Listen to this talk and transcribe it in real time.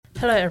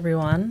Hello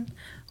everyone,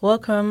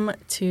 welcome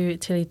to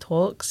Tilly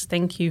Talks.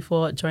 Thank you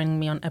for joining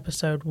me on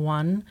episode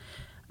 1.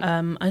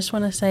 I just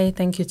want to say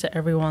thank you to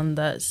everyone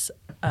that's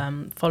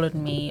followed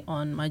me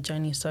on my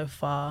journey so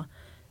far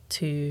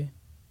to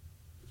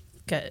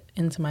get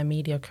into my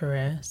media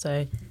career.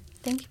 So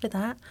thank you for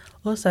that.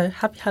 Also,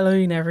 happy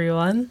Halloween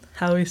everyone.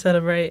 How are we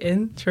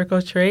celebrating? Trick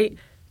or treat?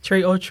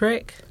 Treat or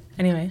trick?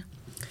 Anyway,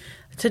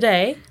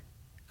 today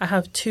I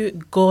have two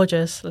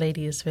gorgeous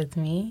ladies with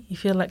me.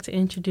 If you'd like to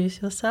introduce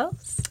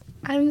yourselves.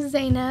 I'm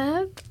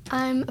Zeynep.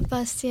 I'm a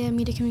first year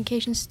media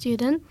communication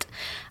student,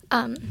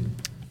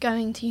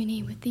 going to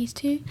uni with these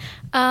two.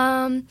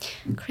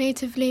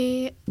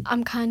 Creatively,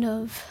 I'm kind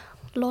of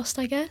lost,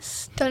 I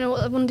guess. Don't know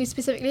what I want to do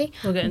specifically.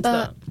 We'll get into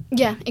that.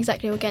 Yeah,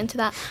 exactly. We'll get into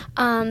that.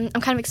 I'm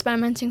kind of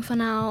experimenting for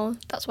now.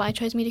 That's why I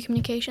chose media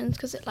communications,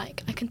 because I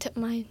can tip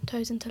my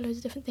toes into loads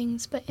of different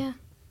things. But yeah,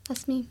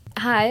 that's me.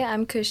 Hi,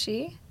 I'm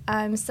Khushi.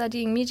 I'm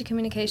studying media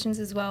communications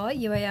as well at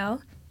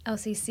UAL,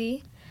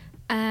 LCC,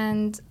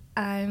 and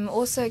I'm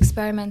also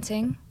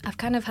experimenting. I've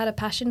kind of had a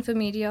passion for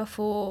media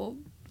for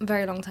a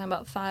very long time,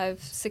 about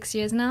 5-6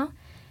 years now.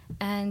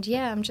 And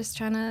yeah, I'm just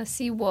trying to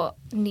see what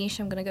niche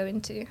I'm going to go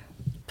into.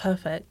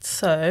 Perfect.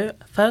 So,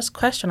 first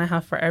question I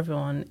have for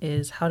everyone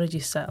is, how did you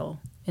settle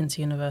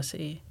into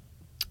university?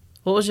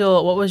 What was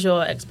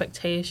your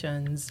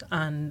expectations,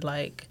 and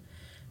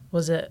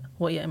was it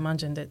what you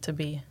imagined it to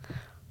be?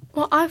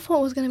 Well, I thought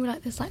it was going to be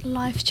this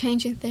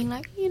life-changing thing,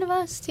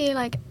 university,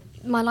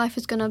 my life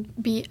is going to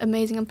be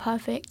amazing and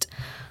perfect.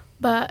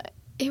 But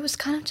it was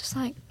kind of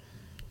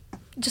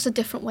just a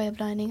different way of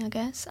learning, I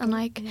guess. And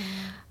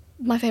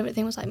my favourite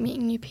thing was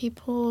meeting new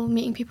people,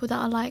 meeting people that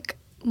are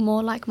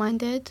more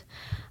like-minded.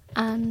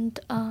 And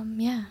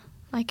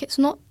it's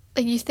not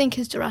you think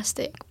it's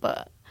drastic,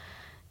 but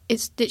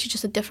it's literally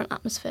just a different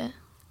atmosphere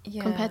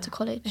compared to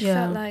college. It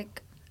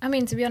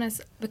felt to be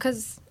honest,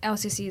 because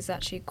LCC is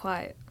actually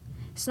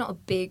it's not a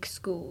big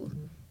school.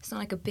 It's not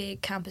like a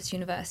big campus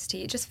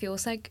university. It just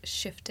feels like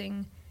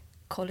shifting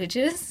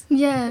colleges.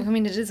 Yeah.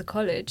 It is a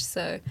college,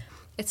 so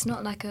it's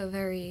not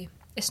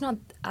it's not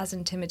as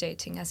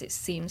intimidating as it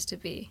seems to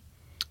be.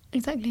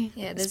 Exactly.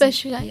 Yeah,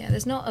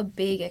 there's not a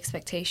big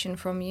expectation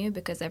from you,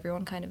 because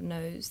everyone kind of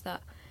knows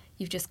that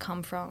you've just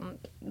come from,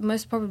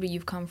 most probably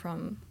you've come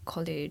from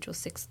college or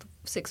sixth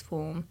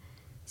form.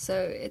 So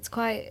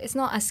it's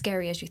not as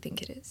scary as you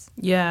think it is.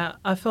 Yeah,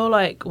 I feel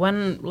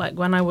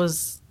when I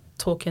was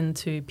talking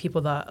to people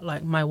that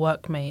my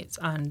workmates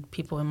and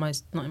people not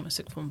in my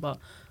sixth form, but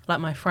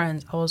my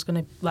friends, I was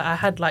gonna I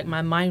had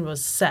my mind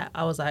was set.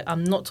 I was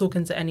I'm not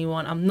talking to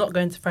anyone, I'm not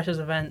going to freshers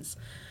events.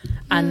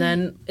 And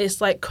then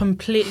it's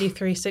completely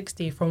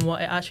 360 from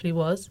what it actually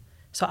was.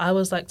 So I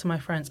was to my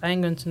friends, I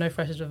ain't going to no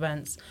freshers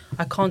events,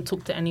 I can't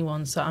talk to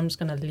anyone, so I'm just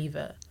gonna leave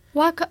it.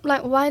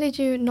 Why did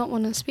you not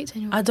want to speak to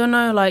anyone? I don't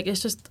know,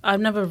 it's just I've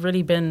never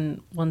really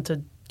been one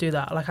to do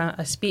that.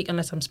 I speak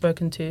unless I'm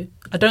spoken to.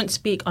 I don't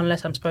speak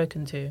unless I'm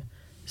spoken to.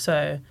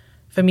 So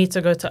for me to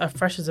go to a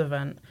freshers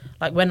event,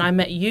 when I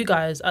met you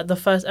guys at the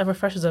first ever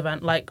freshers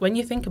event, when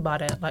you think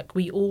about it,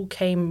 we all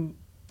came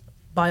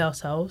by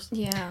ourselves.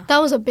 Yeah, that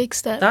was a big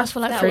step. That's for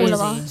crazy.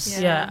 All of us.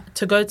 Yeah,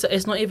 to go to,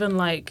 it's not even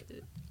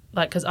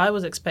because I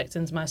was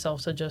expecting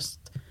myself to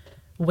just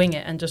wing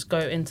it and just go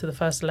into the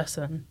first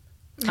lesson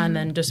and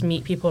then just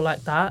meet people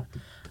like that,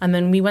 and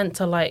then we went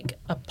to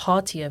a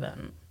party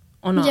event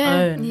on our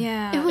own.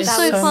 Yeah, it was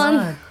so fun.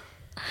 Mad.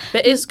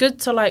 But it's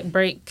good to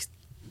break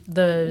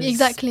those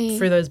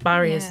through those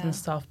barriers and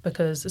stuff,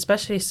 because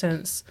especially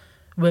since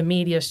we're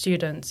media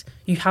students,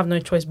 you have no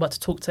choice but to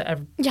talk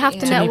to you have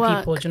to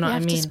network. People. Do you know what I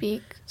mean? To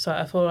speak. So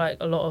I feel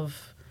a lot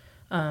of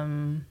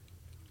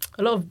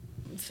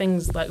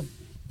things,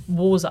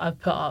 walls that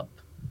I've put up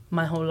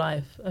my whole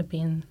life, are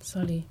being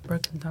slowly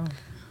broken down.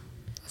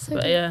 So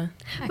but yeah.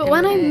 But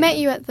when I met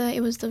you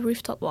it was the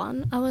rooftop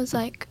one, I was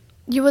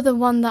you were the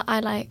one that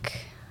I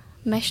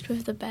meshed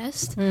with the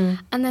best. And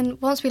then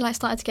once we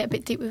started to get a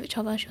bit deep with each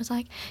other, she was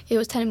it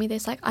was telling me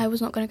this, I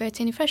was not going to go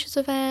to any freshers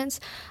events,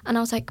 and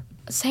I was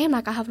same,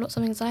 I have lots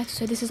of anxiety,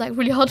 so this is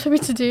really hard for me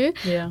to do.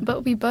 Yeah.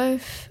 But we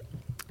both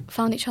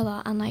found each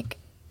other, and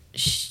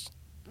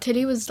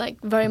Tilly was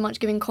very much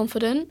giving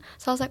confident,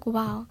 so I was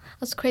wow,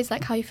 that's crazy,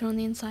 how you feel on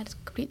the inside is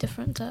completely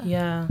different to...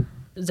 Yeah.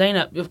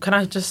 Zeynep, can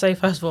I just say,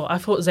 first of all, I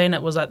thought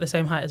Zeynep was the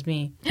same height as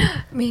me.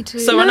 Me too.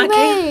 So when I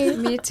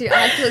came... Me too.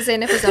 I thought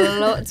Zeynep was a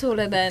lot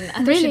taller than...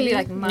 I thought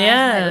she'd be my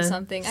height or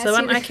something. So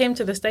when I came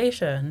to the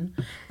station,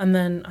 and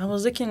then I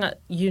was looking at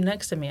you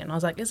next to me, and I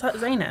was is that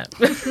Zeynep?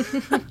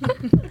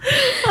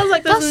 I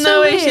was there's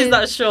no way she's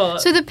that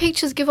short. So the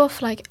pictures give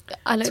off, I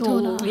look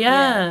taller.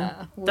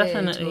 Yeah,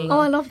 definitely. Oh,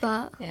 I love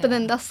that. Yeah. But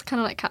then that's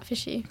kind of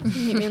catfishy.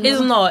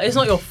 It's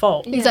not your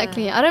fault. Yeah.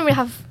 Exactly. I don't really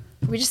have...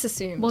 We just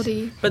assumed.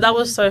 Body. But that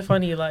was so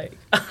funny,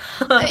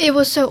 It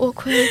was so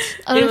awkward.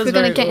 I don't know if we're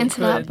going to get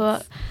into that,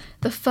 but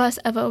the first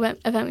ever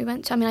event we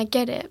went to, I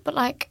get it, but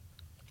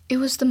it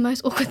was the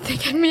most awkward thing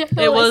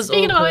ever. It was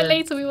speaking awkward. about it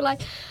later, we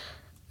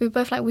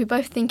were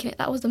both thinking it.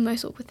 That was the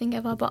most awkward thing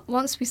ever. But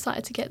once we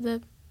started to get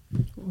the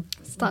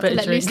start bit to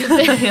let loose drink. a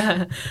bit.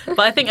 Yeah, but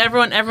I think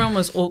everyone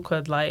was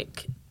awkward.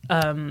 Like,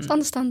 It's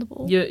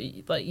understandable.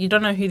 you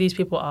don't know who these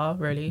people are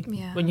really.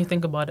 Yeah. When you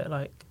think about it,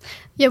 like,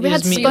 Yeah, we you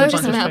had just meet a bunch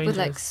Just of met spoken. up with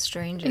like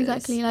strangers. strangers.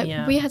 Exactly. Like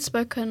Yeah. we had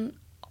spoken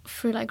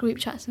through like group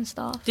chats and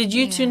stuff. Did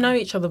you two Yeah. know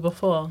each other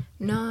before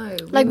No.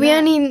 Like we met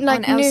only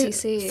like on knew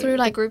LCC through the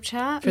like group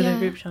chat. through the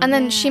group chat? And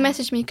then she Yeah.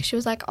 messaged me because she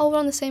was like, "Oh, we're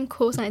on the same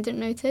course," and I didn't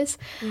notice.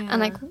 Yeah.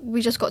 And like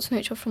we just got to know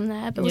each other from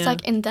there. But it was Yeah.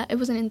 like in depth. It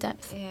wasn't in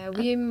depth. Yeah,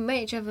 we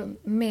met each other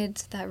mid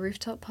that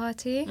rooftop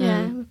party.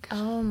 Yeah.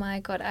 Oh my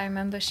god, I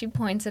remember she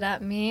pointed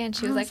at me and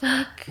she was I like, was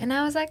like, and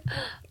I was like, oh,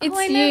 It's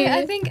I know. you.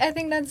 I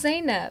think that's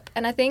Zeynep,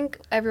 and I think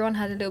everyone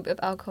had a little bit of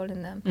alcohol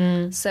in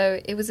them, so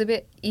it was a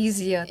bit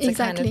easier to kind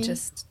Exactly. of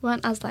just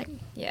weren't as like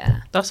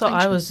That's what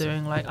I was Friendships.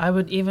 doing. Like, I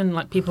would even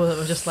like people that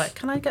were just like,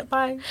 "Can I get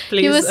by,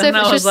 please?" you were so and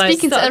I she was like,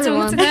 speaking to start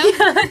talking everyone. to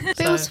them. But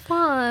it was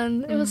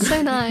fun. It was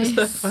so nice.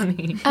 so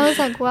funny. I was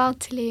like, wow,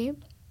 Tilly.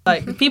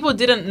 Like, people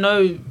didn't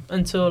know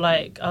until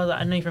like I was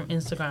like, I know you from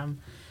Instagram.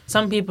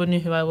 Some people knew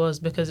who I was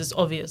because it's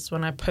obvious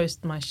when I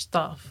post my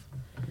stuff.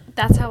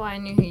 That's how I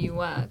knew who you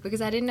were,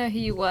 because I didn't know who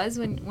you was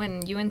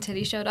when you and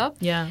Tilly showed up.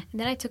 Yeah, And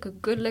then I took a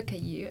good look at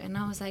you, and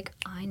I was like,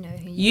 I know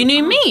who you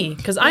knew are. me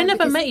because I Yeah, never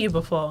because- met you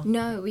before.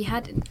 No, we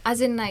had, as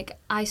in like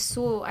I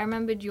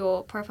remembered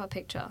your profile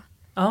picture.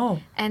 Oh,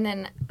 And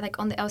then, like,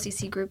 on the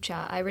LCC group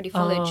chat, I already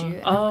followed Oh, you.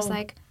 And I was oh.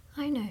 like,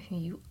 I know who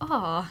you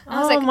are. And I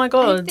was Oh like, my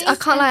God. think I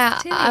can't lie.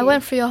 that's I Tilly.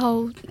 went through your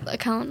whole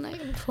account like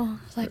before.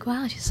 I was like,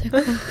 wow, she's so cool.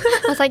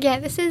 I was like, yeah,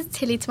 this is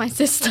Tilly to my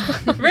sister.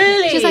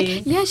 really? She was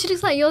like, yeah, she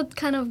looks like your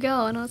kind of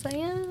girl. And I was like,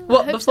 yeah. I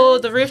What, hope before so.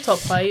 the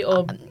rooftop party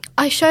or?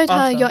 I showed her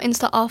after? your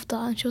Insta after,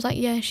 and she was like,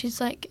 yeah, she's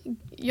like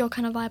your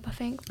kind of vibe, I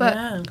think. But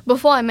Yeah,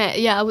 before I met,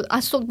 yeah, I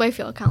stalked both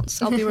your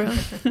accounts. I'll be real.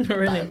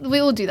 really. We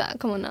all do that.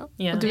 Come on now.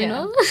 Yeah. Or do we Yeah.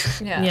 not?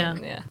 Yeah. Yeah.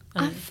 Yeah.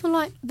 I feel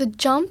like the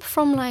jump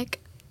from like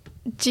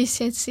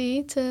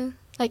GCSE to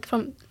like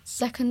from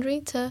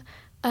secondary to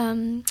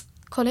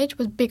college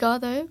was bigger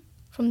though.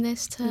 From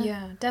this to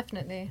Yeah,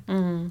 definitely.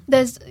 Mm.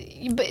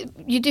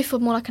 but you do feel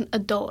more like an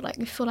adult. Like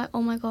you feel like,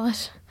 oh my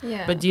gosh.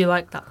 Yeah. But do you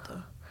like that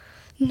though?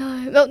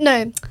 No, well,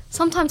 no.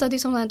 Sometimes I do,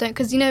 sometimes I don't.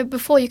 Because, you know,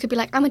 before you could be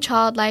like, I'm a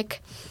child,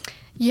 like,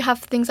 you have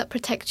things that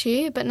protect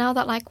you. But now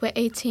that, like, we're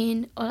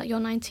 18 or, like,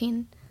 you're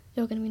 19,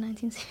 you're going to be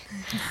 19 soon.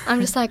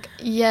 I'm just like,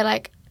 yeah,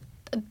 like,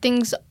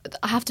 things,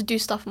 I have to do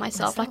stuff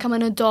myself. Like, I'm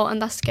an adult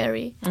and that's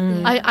scary.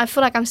 Mm. I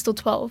feel like I'm still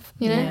 12,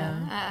 you know?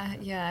 Yeah.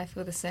 Yeah, I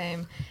feel the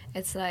same.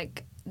 It's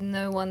like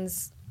no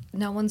one's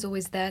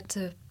always there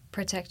to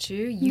protect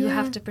you. You Yeah.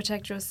 have to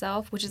protect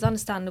yourself, which is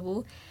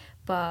understandable.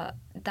 But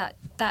that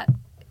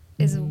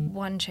is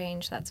one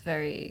change that's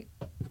very,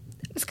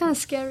 It's kind of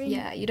scary.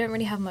 yeah, you don't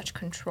really have much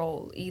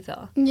control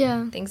either.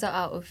 Yeah, Things are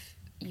out of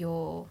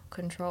your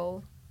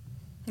control.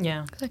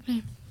 Yeah.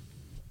 exactly.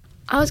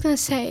 I was going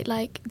to say,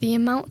 like, the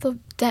amount of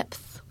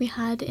depth we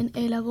had in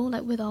A-level,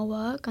 like, with our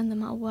work and the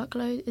amount of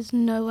workload is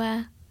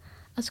nowhere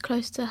as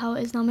close to how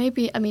it is now.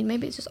 Maybe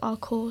it's just our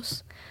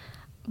course,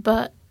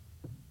 but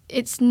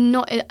it's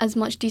not as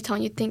much detail,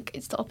 and you'd think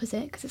it's the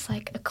opposite because it's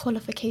like a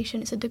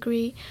qualification, it's a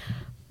degree.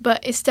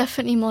 But it's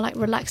definitely more like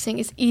relaxing.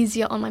 It's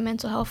easier on my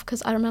mental health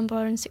because I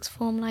remember in sixth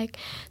form, like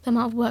the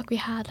amount of work we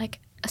had, like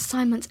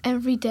assignments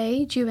every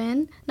day due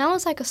in. Now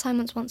it's like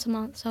assignments once a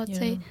month. So I'd Yeah.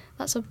 say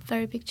that's a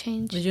very big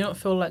change. Did you not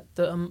feel like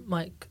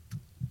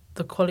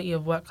the quality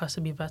of work has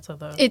to be better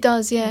though? It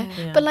does, yeah.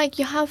 Yeah. But like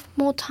you have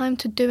more time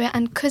to do it,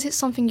 and because it's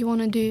something you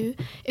want to do,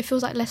 it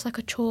feels like less like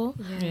a chore.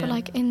 Yeah. But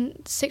like in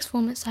sixth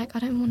form, it's like I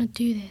don't want to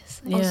do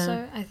this. Like, Yeah.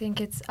 Also, I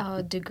think it's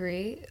our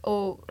degree,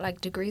 or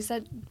like degrees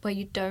that where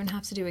you don't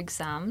have to do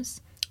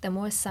exams. They're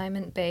more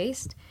assignment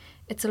based.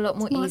 It's a lot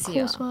more more like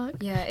easier.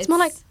 coursework. Yeah, It's more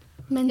like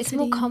mentally. it's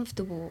more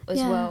comfortable as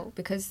Yeah. well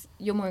because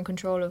you're more in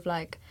control of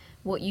like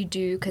what you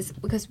do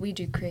because we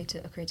do a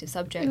creative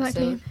subject,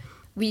 Exactly. so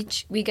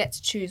we get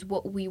to choose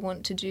what we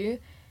want to do,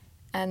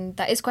 and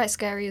that is quite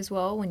scary as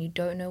well when you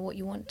don't know what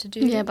you want to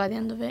do. Yeah, by the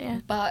end of it, yeah.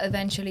 But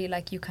eventually,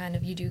 like you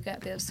do get a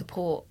bit of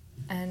support,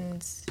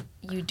 and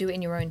you do it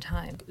in your own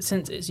time.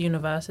 Since it's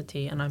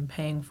university and I'm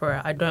paying for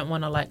it, I don't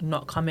want to like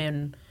not come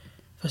in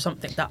for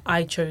something that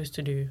I chose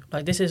to do.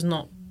 Like this is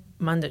not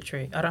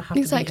mandatory. I don't have to be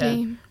Exactly.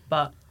 here,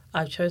 but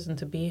I've chosen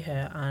to be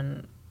here.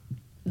 And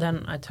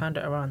then I turned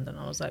it around and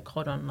I was like,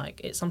 hold on,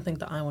 like it's something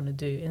that I want to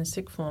do. In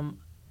sixth form,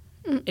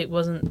 it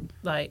wasn't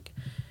like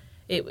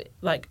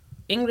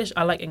English.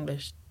 I like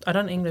English. I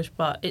done English,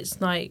 but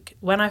it's like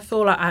when I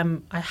feel like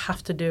I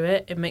have to do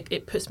it,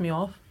 it puts me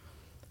off.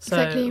 So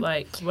Exactly.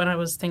 like when I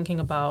was thinking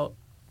about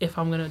if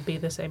I'm gonna be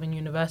the same in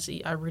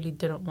university, I really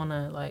didn't want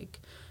to like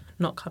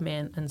not come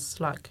in and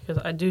slack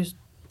because I do.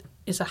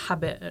 It's a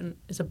habit and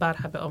it's a bad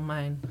habit of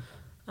mine,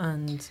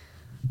 and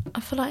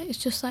I feel like it's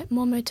just like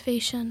more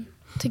motivation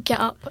to get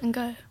up and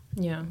go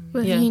yeah,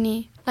 with yeah,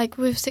 uni. Like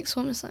with sixth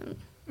form, it's like,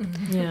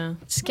 yeah.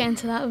 just get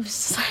into that. It was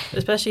just like,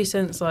 Especially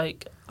since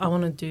like I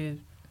want to do.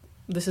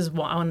 This is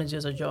what I want to do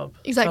as a job.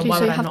 exactly. why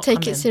So would you I have to not take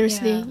come it in?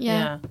 seriously. Yeah.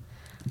 Yeah.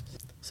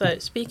 So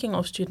speaking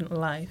of student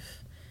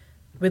life,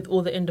 with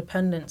all the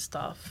independent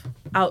stuff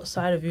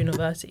outside of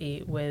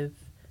university, with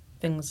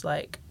things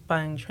like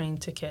buying train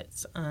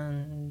tickets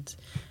and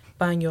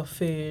buying your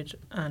food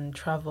and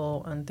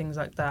travel and things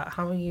like that.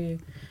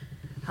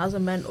 How's the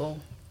mental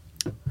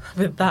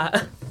with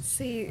that?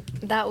 See,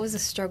 that was a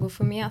struggle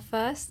for me at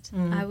first.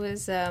 I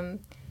was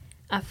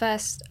at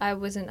first I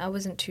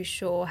wasn't too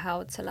sure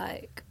how to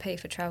like pay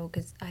for travel,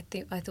 because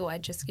I thought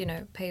I'd just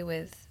pay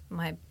with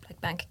my like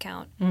bank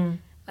account,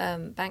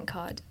 bank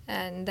card,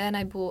 and then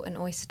I bought an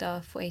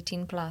Oyster for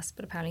 18 plus,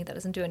 but apparently that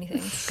doesn't do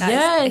anything. Guys,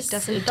 Yes,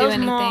 it doesn't do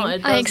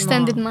anything. I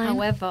extended mine.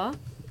 However,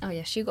 oh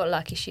yeah, she got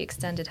lucky. She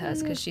extended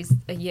hers because she's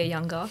a year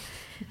younger,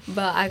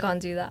 but I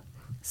can't do that.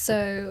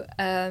 So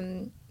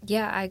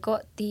yeah, I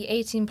got the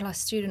 18 plus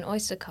student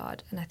Oyster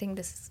card, and I think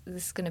this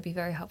is going to be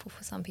very helpful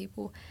for some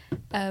people.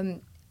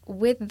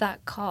 With that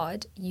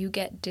card, you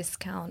get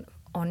discount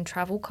on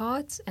travel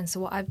cards, and so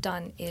what I've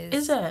done is...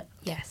 Is it?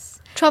 Yes.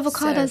 Travel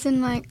card as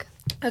in like...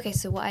 Okay,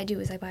 so what I do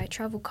is I buy a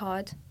travel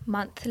card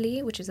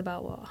monthly, which is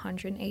about,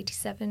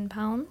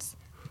 £187,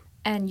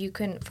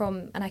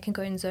 and I can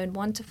go in zone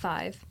 1 to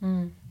 5,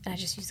 and I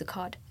just use the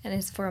card, and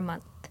it's for a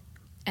month.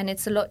 And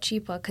it's a lot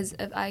cheaper because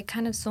I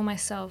kind of saw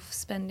myself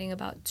spending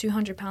about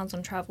 £200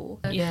 on travel.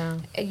 Yeah.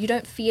 You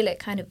don't feel it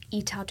kind of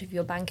eat out of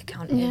your bank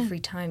account every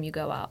time you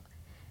go out.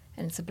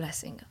 And it's a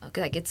blessing.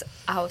 Like, it's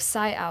out of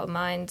sight, out of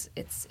mind.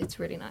 It's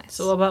really nice.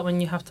 So what about when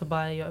you have to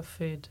buy your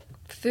food?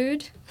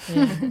 Food?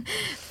 Yeah.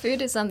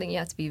 Food is something you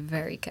have to be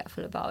very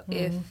careful about.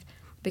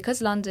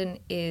 Because London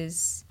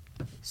is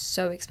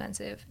so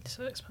expensive. It's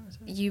so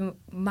expensive. You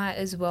might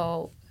as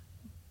well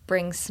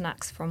bring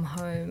snacks from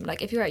home.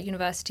 Like, if you're at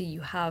university,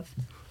 you have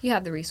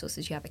the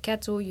resources. You have a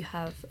kettle, you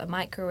have a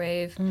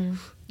microwave,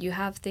 you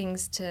have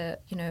things to,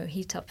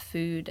 heat up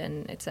food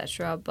and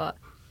etc. But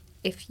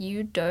if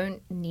you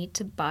don't need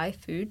to buy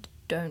food,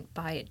 don't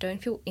buy it.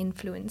 Don't feel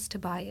influenced to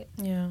buy it.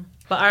 Yeah.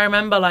 But I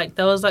remember, like,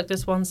 there was, like,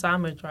 this one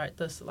sandwich, right?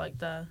 That's, like,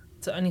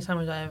 it's the only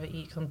sandwich I ever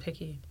eat because I'm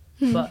picky.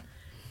 But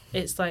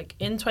it's, like,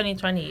 in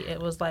 2020,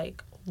 it was,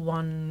 like,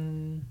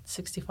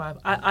 $165.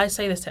 I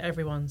say this to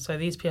everyone, so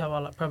these people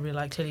are, like, probably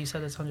like, Tilly, you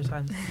said this 100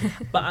 times.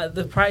 But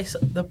the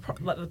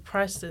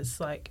price is,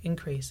 like,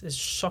 increase is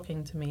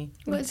shocking to me.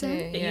 What is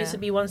it? It used to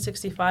be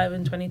 $165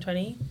 in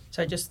 2020,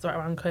 so just right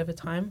around COVID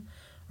time.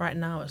 Right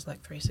now, it's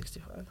like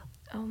 $365.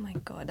 Oh my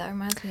god, that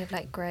reminds me of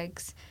like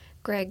Greg's.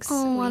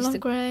 Oh, I love to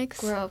Greg's.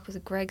 Grow up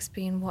with Greg's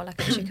being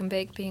like a chicken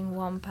bake being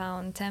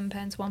 £1 10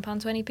 pence,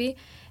 £1.20p.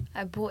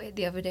 I bought it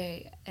the other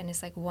day and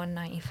it's like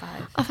 $1.95.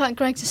 I feel like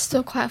Greg's is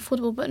still quite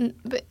affordable,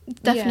 but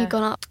definitely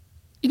gone up.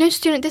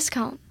 Student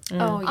discount.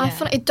 Oh yeah. I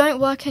feel like it don't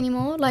work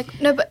anymore. Like,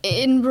 no, but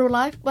in real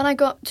life, when I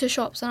go to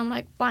shops and I'm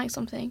like buying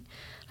something,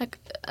 like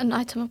an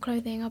item of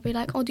clothing, I'll be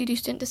like, oh, do you do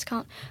student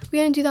discount? We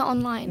only do that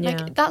online.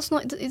 Yeah.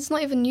 Like, it's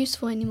not even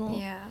useful anymore.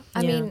 Yeah.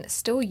 I mean,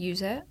 still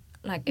use it.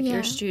 Like, if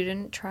you're a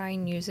student, try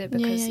and use it,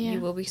 because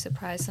you will be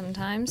surprised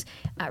sometimes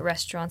at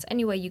restaurants.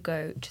 Anywhere you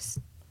go, just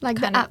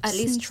like the apps at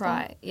least and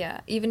try. stuff.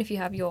 Yeah. Even if you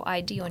have your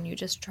ID on you,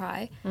 just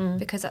try.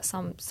 Because at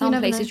some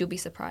places you'll be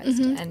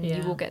surprised and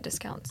you will get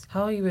discounts.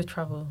 How are you with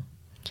travel?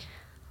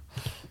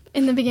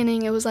 In the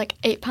beginning, it was like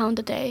 £8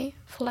 a day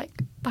for like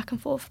back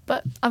and forth.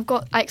 But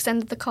I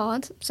extended the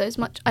card, so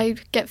I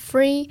get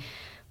free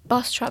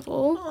bus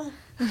travel. Oh.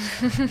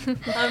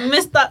 I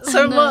missed that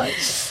so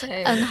much.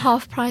 And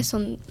half price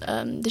on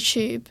the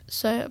tube,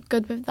 so I'm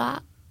good with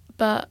that.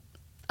 But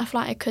I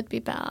feel like it could be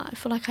better. I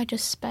feel like I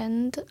just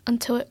spend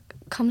until it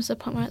comes to a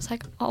point where it's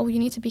like, oh, you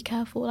need to be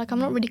careful. Like, I'm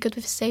not really good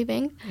with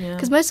saving,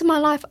 because most of my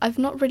life I've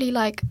not really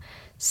like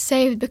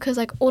saved, because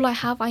like all I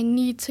have I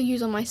need to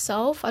use on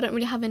myself. I don't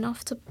really have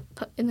enough to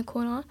put in the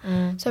corner,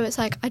 so it's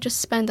like I just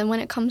spend. And when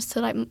it comes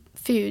to like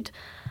food,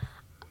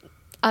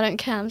 I don't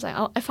care. I'm like,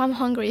 oh, if I'm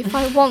hungry, if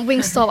I want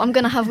Wingstop, I'm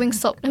gonna have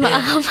Wingstop no matter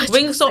how much.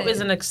 Wingstop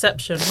is an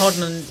exception. Hold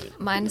on,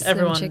 mine's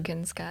everyone. Slim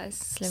Chickens, guys.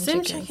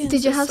 Slim chickens.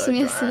 Did you have so some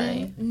dry.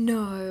 yesterday?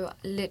 No,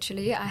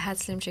 literally, I had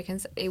Slim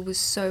Chickens. It was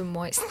so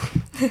moist.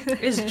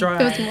 It's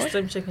dry. It was moist.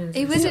 Slim chickens.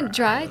 It wasn't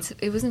dry.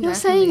 It wasn't You're dry.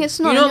 saying for me. it's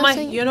not.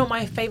 You know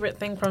my favorite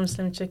thing from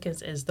Slim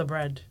Chickens is the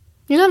bread.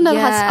 You know, I've never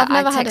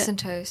had Tex it. and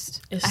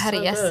toast. It's I had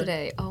so it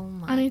yesterday. Oh I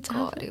my need to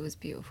have god, it. it was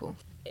beautiful.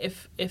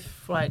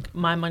 If like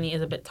my money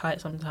is a bit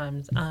tight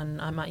sometimes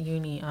and I'm at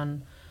uni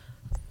and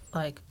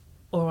like,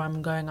 or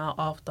I'm going out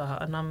after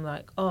and I'm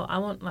like, oh, I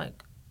want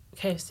like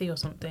KFC or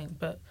something,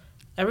 but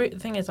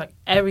everything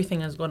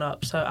has gone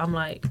up, so I'm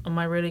like, am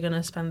I really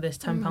gonna spend this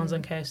 £10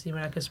 on KFC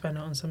when I could spend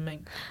it on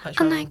something like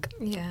And travel? like,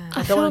 Yeah.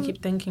 I don't want to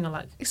keep thinking of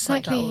like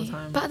that all the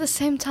time. But at the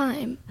same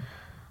time,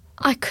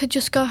 I could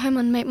just go home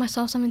and make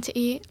myself something to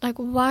eat. Like,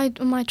 why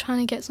am I trying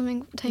to get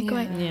something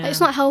takeaway? Yeah. Like, it's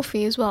not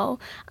healthy as well.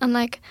 And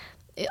like,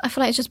 I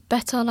feel like it's just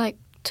better like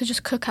to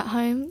just cook at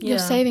home. Yeah. You're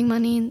saving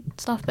money and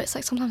stuff, but it's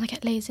like sometimes I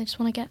get lazy. I just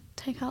want to get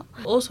takeout.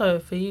 Also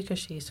for you,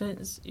 Khushi,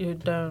 since you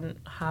don't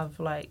have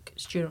like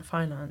student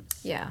finance,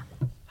 Yeah.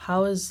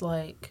 how is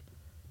like,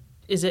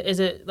 is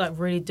it like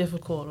really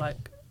difficult,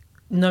 like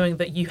knowing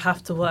that you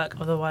have to work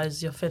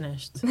otherwise you're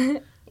finished?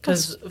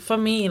 Because for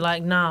me,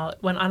 like now,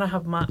 when I don't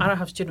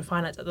have student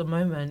finance at the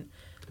moment,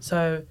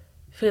 so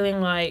feeling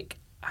like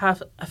I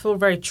feel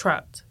very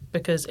trapped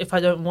because if I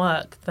don't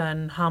work,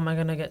 then how am I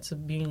going to get to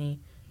uni?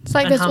 It's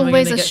like And there's how am I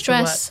always gonna a get to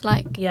stress.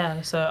 Like,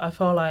 Yeah, so I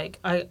feel like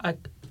I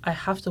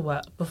have to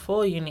work.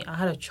 Before uni, I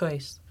had a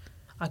choice.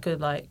 I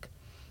could, like,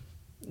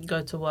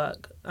 go to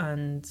work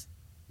and,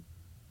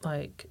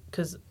 like,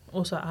 because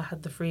also I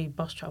had the free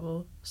bus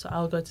travel, so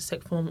I would go to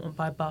sixth form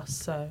by bus,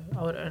 so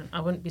I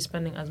wouldn't be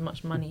spending as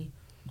much money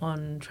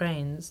on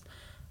trains,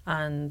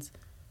 and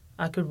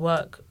I could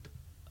work.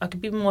 I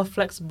could be more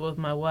flexible with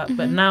my work.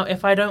 But now,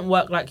 if I don't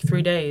work like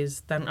 3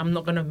 days, then I'm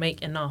not gonna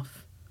make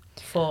enough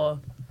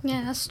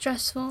yeah, that's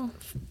stressful.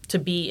 to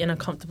be in a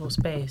comfortable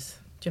space.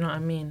 Do you know what I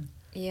mean?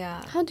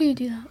 Yeah. How do you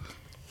do that?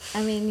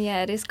 I mean,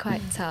 yeah, it is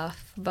quite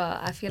tough,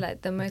 but I feel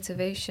like the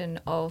motivation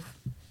of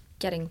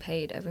getting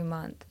paid every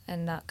month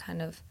and that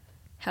kind of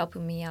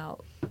helping me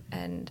out,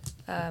 and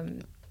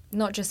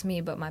not just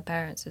me, but my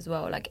parents as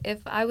well. Like, if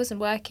I wasn't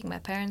working, my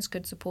parents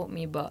could support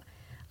me, but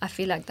I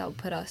feel like that would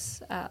put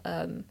us at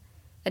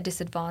a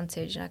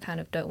disadvantage, and I kind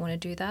of don't want to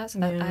do that. So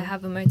that I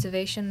have a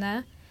motivation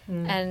there.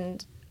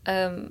 And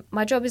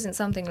my job isn't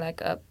something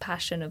like a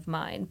passion of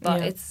mine,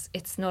 but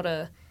it's not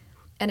an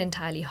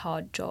entirely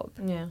hard job.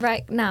 Yeah.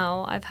 Right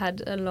now, I've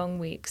had a long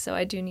week, so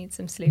I do need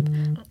some sleep.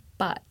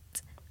 But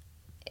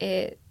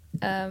it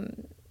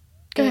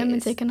Go home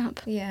and take a nap.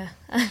 Yeah.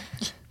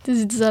 Does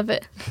he deserve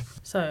it?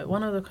 So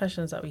one of the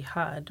questions that we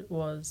had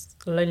was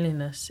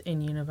loneliness in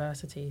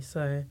university.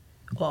 So,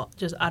 or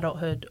just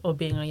adulthood or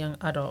being a young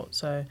adult.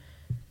 So,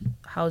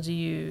 how do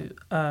you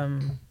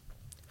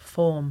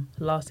form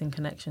lasting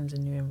connections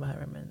in new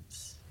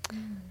environments?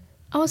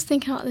 I was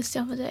thinking about this the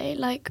other day.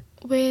 Like,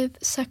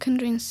 with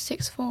secondary and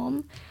sixth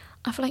form,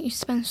 I feel like you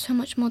spend so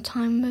much more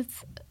time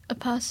with a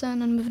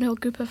person and with a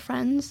group of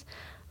friends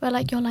where,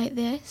 like, you're like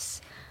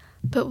this.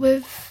 But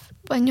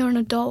when you're an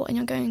adult and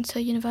you're going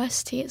to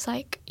university, it's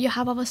like you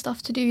have other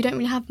stuff to do. You don't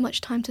really have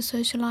much time to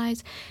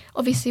socialise.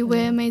 Obviously,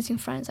 we're amazing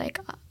friends. Like,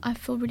 I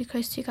feel really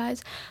close to you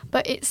guys.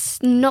 But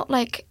it's not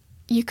like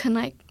you can,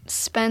 like,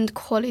 spend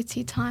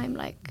quality time,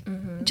 like,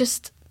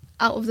 just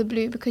out of the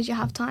blue because you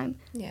have time.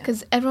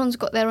 Because everyone's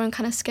got their own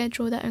kind of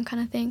schedule, their own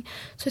kind of thing.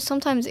 So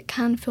sometimes it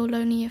can feel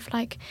lonely if,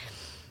 like,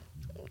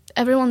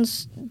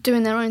 everyone's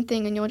doing their own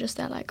thing and you're just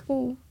there like,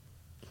 oh,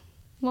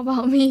 what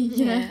about me?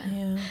 You know?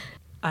 Yeah.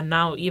 And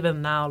now,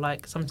 even now,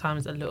 like,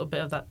 sometimes a little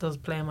bit of that does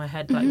play in my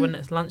head. Like, when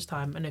it's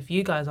lunchtime and if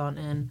you guys aren't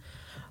in,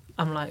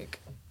 I'm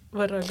like,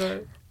 where do I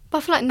go? But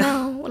I feel like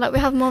now, like, we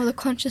have more of the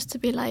conscious to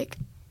be like,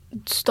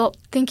 stop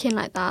thinking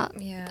like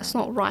that. Yeah. That's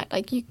not right.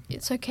 Like,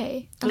 it's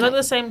okay. Because at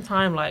the same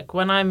time, like,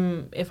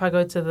 if I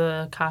go to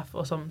the cafe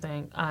or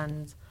something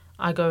and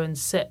I go and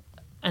sit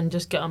and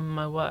just get on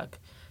my work,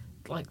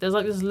 like, there's,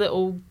 like, this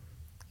little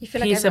You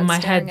feel like piece in my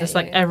everyone's head staring that's at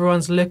like you.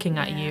 everyone's looking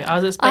at you. I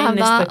was I explaining have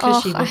this that. to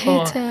Khushi I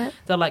before. hate it.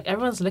 They're like,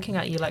 everyone's looking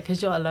at you, like,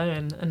 because you're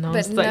alone. And I But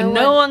was like, no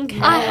no one- one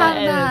cares. I have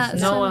that. No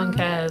So one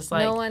cares.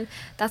 Like, No one.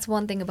 That's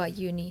one thing about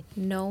uni.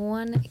 No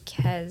one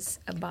cares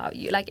about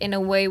you. Like, in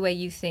a way where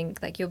you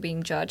think like you're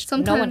being judged. No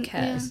one Sometimes,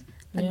 cares.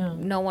 Like, Yeah.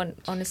 no one.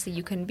 Honestly,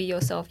 you can be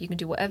yourself. You can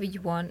do whatever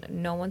you want.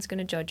 No one's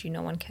gonna judge you.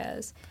 No one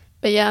cares.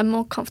 But yeah, I'm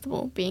more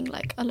comfortable being,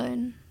 like,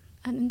 alone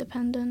and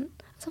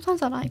independent.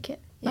 Sometimes I like it.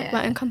 Like,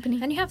 my own company.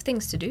 And you have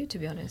things to do, to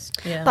be honest.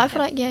 yeah. But I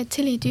feel like, yeah,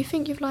 Tilly, do you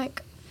think you've,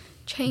 like,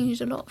 changed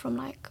a lot from,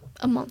 like,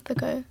 a month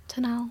ago to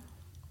now?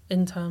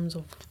 in terms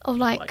of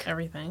like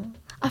everything.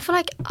 I feel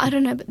like, I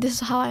don't know, but this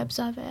is how I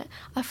observe it.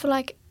 I feel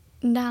like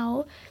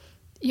now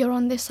you're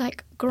on this,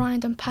 like,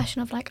 grind and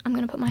passion of, like, I'm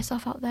going to put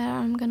myself out there.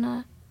 I'm going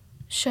to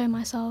show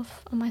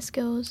myself and my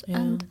skills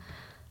and,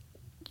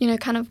 you know,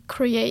 kind of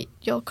create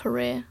your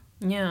career.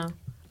 Yeah.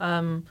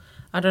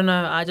 I don't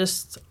know.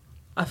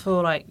 I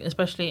feel like,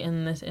 especially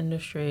in this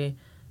industry,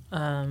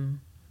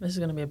 this is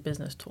going to be a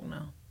business talk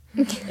now.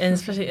 And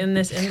especially in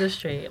this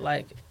industry,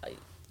 like,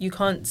 you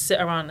can't sit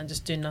around and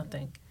just do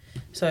nothing.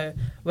 So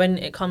when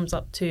it comes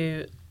up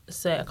to,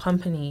 say, a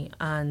company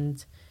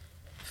and,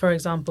 for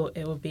example,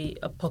 it will be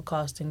a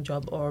podcasting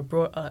job or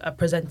a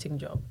presenting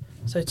job.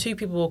 So 2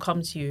 people will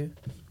come to you.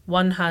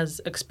 One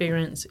has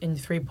experience in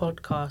 3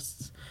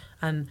 podcasts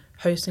and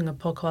hosting a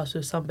podcast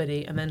with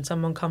somebody, and then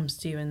someone comes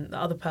to you and the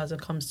other person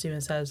comes to you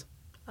and says,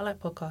 I like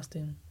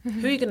podcasting.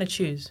 Who are you going to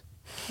choose?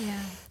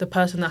 Yeah. The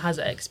person that has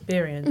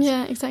experience.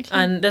 Yeah, exactly.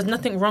 And there's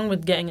nothing wrong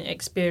with getting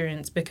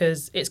experience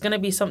because it's going to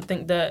be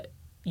something that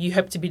you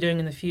hope to be doing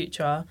in the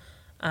future,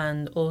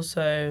 and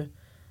also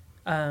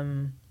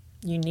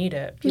you need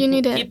it. You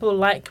need it. People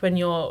like when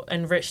you're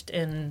enriched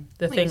in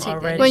the When thing you take the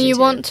already. when you initiative,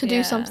 want to do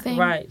yeah. something.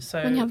 Right,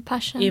 so When you have a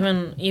passion.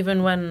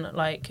 even when,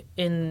 like,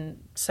 in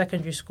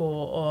secondary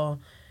school, or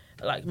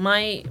like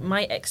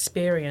my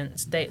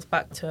experience dates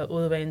back to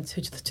all the way into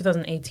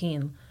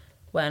 2018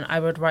 when I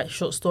would write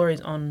short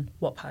stories on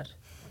Wattpad.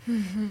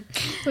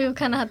 We all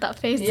kind of had that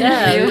phase.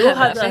 Yeah, You we all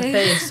had had that that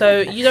phase. So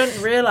you don't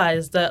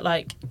realise that,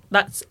 like,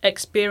 that's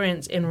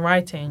experience in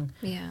writing.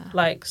 Yeah.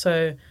 Like,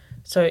 so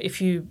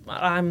if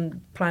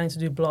I'm planning to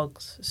do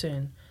blogs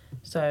soon.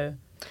 So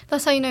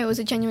That's how you know it was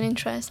a genuine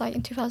interest. Like,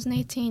 in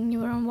 2018, you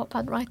were on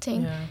Wattpad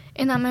writing. yeah.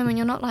 In that moment,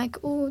 you're not like,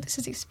 oh, this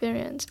is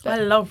experience. I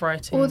But love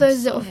writing. all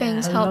those little Yeah.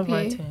 things I help love you.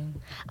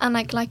 writing. And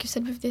like you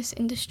said, with this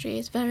industry,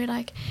 it's very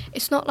like,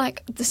 it's not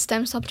like the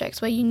STEM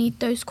subjects where you need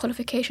those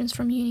qualifications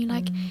from uni.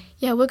 Like,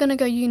 yeah, we're gonna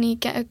go uni,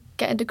 get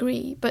a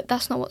degree, but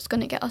that's not what's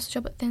gonna get us a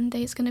job at the end of the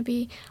day. It's gonna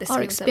be The our skills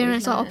that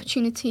experience, we've our learned.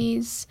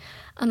 opportunities,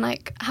 and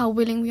like how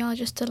willing we are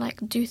just to like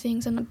do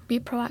things and be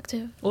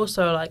proactive.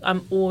 Also, like,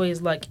 I'm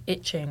always like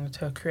itching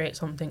to create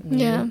something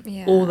new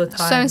Yeah. all the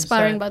time. So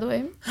inspiring, by the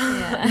way.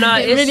 Yeah. No,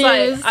 It it's really like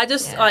is. I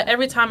just Yeah. like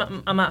every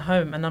time I'm at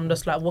home and I'm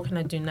just like, what can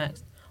I do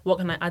next? What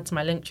can I add to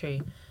my link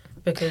tree?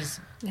 Because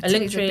a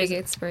link It's a tree big is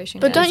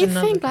inspiration. But don't is you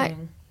another think, like,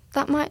 thing.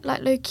 that might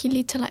like low key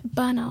lead to like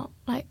burnout?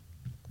 Like,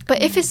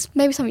 but if it's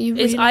maybe something you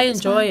really It's, like, I it's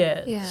enjoy fine.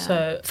 it. Yeah.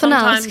 So For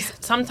now,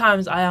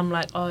 sometimes I am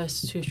like, oh,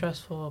 it's too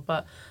stressful.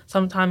 But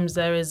sometimes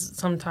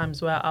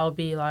where I'll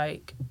be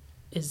like,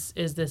 is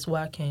this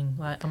working?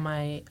 Like, am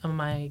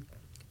I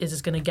is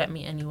this gonna get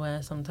me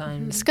anywhere?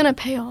 Sometimes It's gonna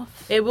pay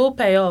off. it will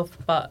pay off,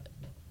 but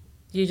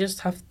you just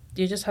have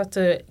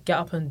to get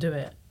up and do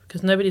it,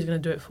 because nobody's gonna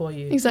do it for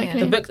you.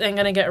 Exactly. The books ain't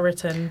gonna get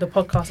written. The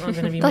podcasts aren't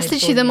gonna be That's made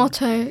literally for the you.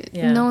 motto.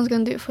 Yeah. No one's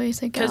gonna do it for you.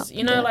 So get up. Because, you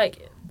and know, do it.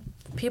 like,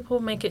 people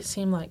make it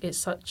seem like it's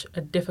such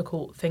a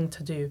difficult thing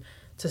to do,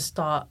 to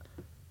start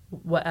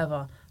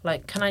whatever.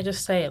 Like, can I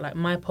just say, like,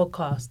 my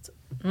podcast,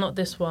 not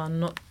this one,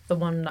 not the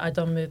one that I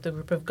done with the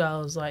group of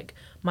girls, like,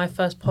 my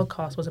first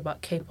podcast was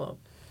about K-pop.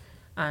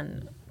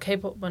 And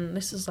K-pop, when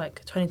this is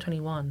like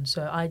 2021,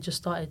 so I just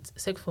started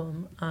sixth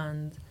form,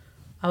 and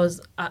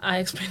I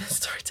explained this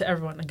story to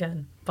everyone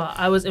again, but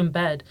I was in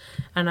bed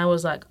and I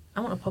was like, I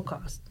want a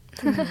podcast.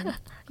 You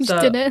So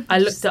just did it. I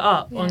looked it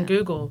up on Yeah.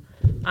 Google,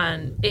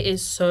 and it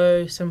is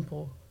so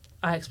simple.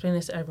 I explain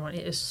this to everyone.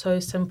 It is so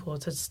simple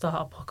to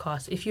start a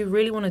podcast. If you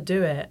really want to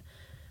do it,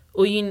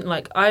 or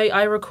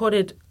I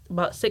recorded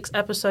about 6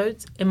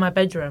 episodes in my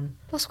bedroom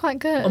That's quite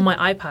good. on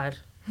my iPad,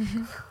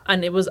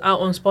 and it was out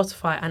on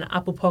Spotify and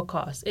Apple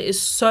Podcasts. It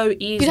is so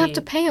easy. You don't have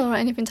to pay or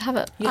anything to have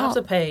it. You have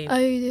to pay, Oh,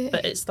 you do.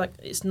 but it's like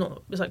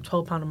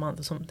 £12 a month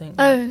or something.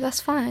 Oh, that's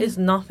fine. It's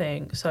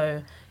nothing.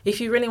 So if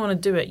you really want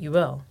to do it, you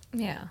will.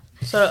 Yeah.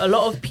 So a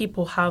lot of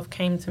people have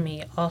came to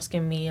me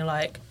asking me,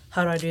 like,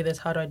 how do I do this?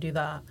 How do I do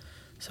that?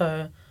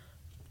 So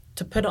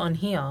to put it on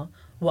here,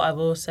 what I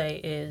will say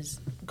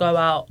is go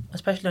out,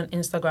 especially on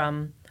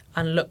Instagram,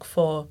 and look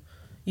for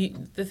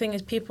you. The thing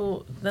is,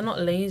 people, they're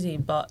not lazy,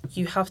 but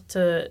you have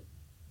to,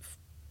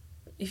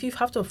 if you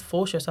have to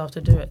force yourself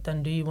to do it,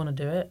 then do you want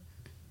to do it?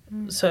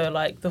 So,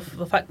 like, the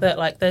fact that,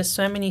 like, there's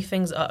so many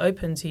things that are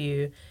open to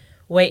you,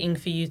 waiting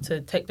for you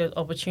to take those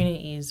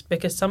opportunities,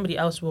 because somebody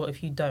else will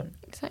if you don't.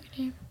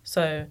 Exactly.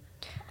 So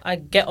I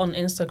get on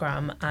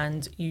Instagram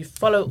and you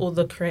follow all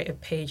the creative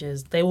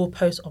pages. They will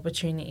post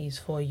opportunities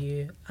for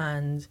you.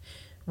 And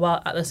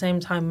while at the same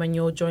time, when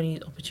you're joining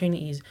these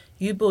opportunities,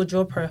 you build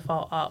your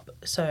profile up.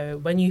 So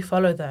when you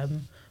follow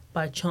them,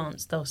 by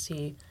chance, they'll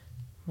see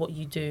what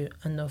you do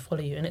and they'll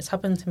follow you. And it's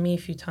happened to me a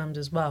few times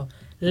as well.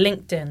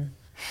 LinkedIn,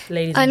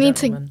 ladies I and need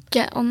gentlemen. to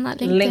get on that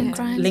LinkedIn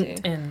grind.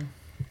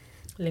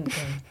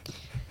 LinkedIn.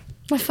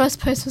 My first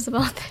post was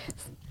about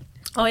this.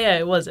 Oh yeah,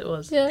 it was.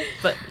 Yeah.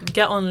 But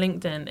get on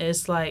LinkedIn.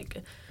 It's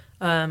like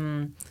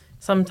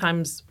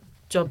sometimes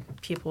job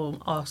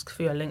people ask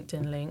for your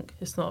LinkedIn link.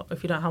 It's not,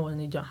 if you don't have one,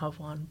 you don't have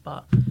one.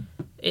 But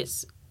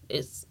it's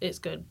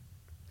good.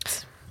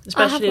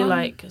 Especially one.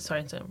 like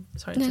sorry.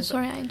 No,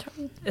 sorry, I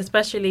interrupted.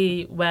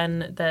 Especially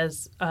when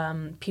there's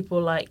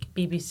people like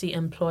BBC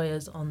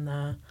employers on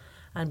there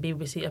and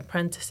BBC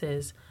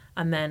apprentices,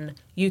 and then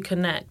you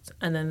connect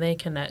and then they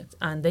connect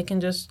and they can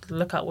just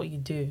look at what you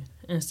do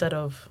instead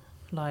of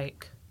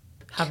like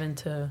having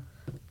to.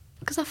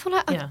 Because I feel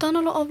like I've done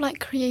a lot of like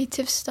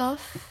creative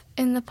stuff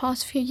in the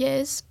past few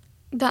years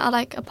that are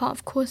like a part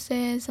of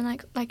courses and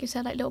like you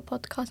said, like little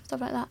podcasts and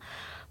stuff like that.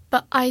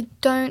 But I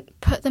don't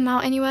put them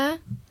out anywhere.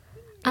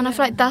 And I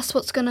feel like that's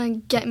what's going to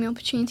get me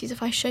opportunities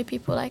if I show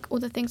people like all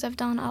the things I've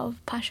done out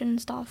of passion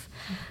and stuff.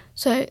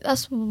 So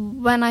that's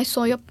when I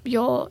saw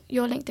your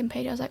LinkedIn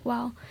page, I was like,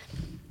 wow,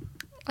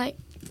 like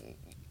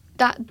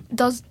that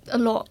does a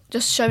lot,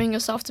 just showing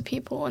yourself to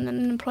people, and then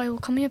an employer will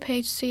come on your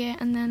page, see it,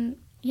 and then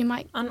you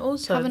might And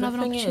also have another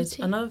another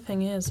opportunity.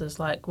 thing is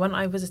like when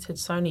I visited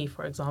Sony,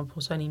 for example,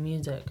 Sony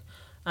Music,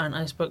 and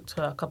I spoke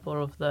to a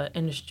couple of the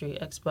industry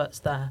experts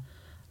there,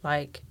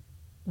 like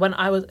when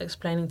I was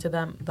explaining to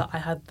them that I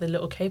had the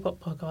little K-pop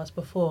podcast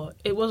before,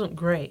 it wasn't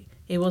great.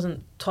 It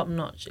wasn't top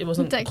notch. It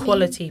wasn't Exactly.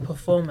 quality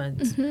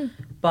performance. Mhm.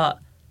 But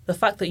the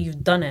fact that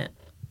you've done it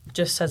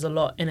just says a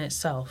lot in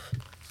itself.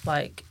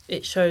 Like,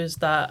 it shows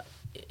that,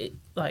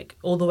 like,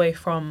 all the way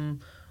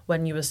from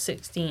when you were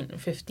 16,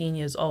 15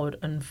 years old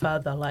and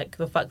further, like,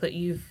 the fact that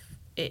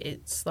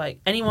it's like,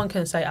 anyone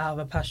can say, I have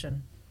a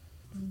passion.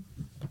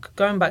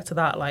 Going back to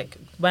that, like,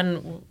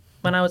 when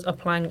I was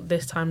applying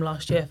this time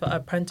last year for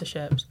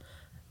apprenticeships,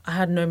 I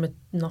had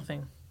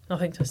nothing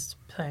to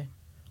say.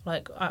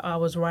 Like, I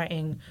was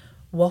writing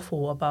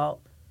waffle about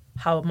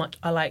how much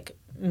I like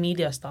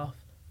media stuff,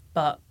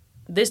 but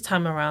this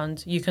time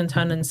around, you can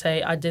turn and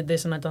say, I did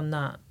this and I done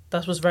that.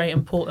 That was very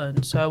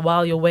important. So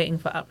while you're waiting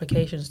for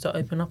applications to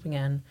open up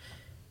again,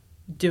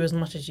 do as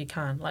much as you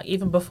can. Like,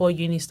 even before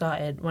uni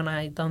started, when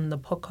I done the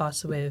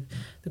podcast with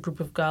the group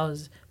of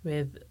girls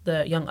with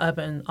the Young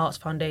Urban Arts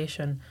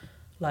Foundation,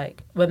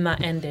 like, when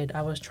that ended,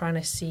 I was trying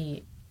to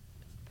see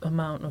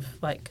amount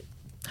of, like,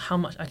 how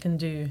much I can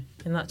do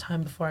in that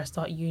time before I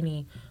start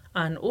uni.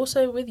 And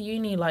also with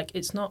uni, like,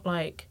 it's not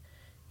like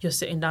you're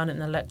sitting down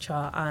in a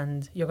lecture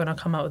and you're going to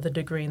come out with a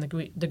degree, and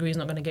the degree's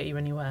not going to get you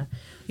anywhere.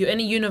 You're in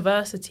a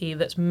university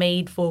that's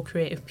made for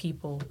creative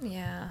people.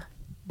 Yeah.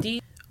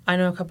 I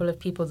know a couple of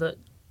people that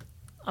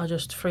are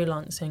just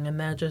freelancing and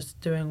they're just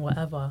doing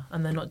whatever,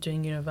 and they're not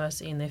doing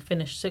university, and they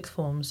finished sixth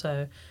form,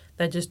 so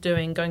they're just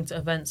going to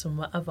events and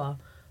whatever.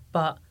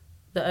 But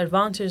the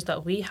advantage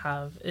that we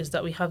have is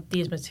that we have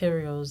these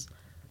materials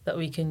that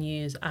we can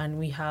use, and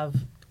we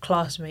have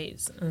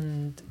classmates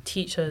and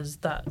teachers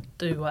that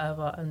do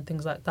whatever and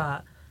things like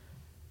that.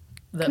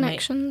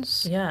 Connections.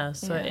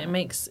 So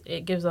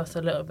it gives us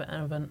a little bit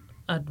of an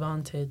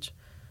advantage.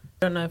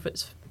 I don't know if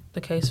it's the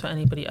case for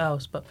anybody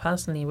else, but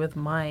personally with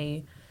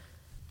my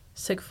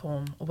sixth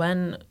form,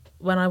 when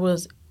I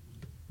was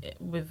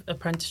with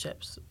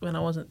apprenticeships, when I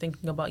wasn't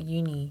thinking about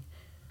uni,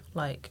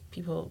 like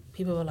people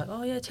were like,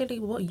 "Oh yeah, Tilly,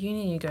 what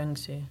uni are you going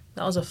to?"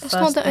 That was the first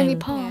thing. That's not the only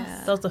path.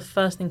 Yeah. That was the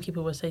first thing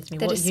people would say to me.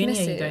 They're What uni are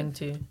you dismissive. going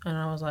to? And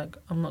I was like,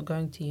 I'm not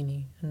going to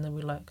uni. And then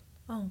we're like,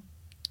 oh.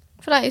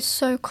 I feel like it's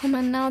so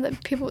common now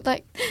that people,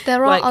 like,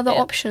 there are Like, other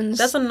options.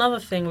 That's another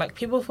thing. Like,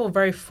 people feel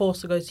very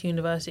forced to go to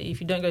university. If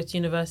you don't go to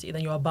university,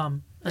 then you're a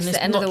bum. And It's it's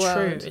the end of not the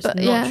true. world. It's But,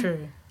 not yeah.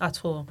 true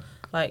at all.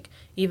 Like,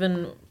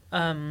 even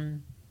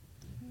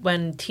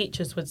when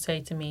teachers would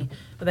say to me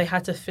that they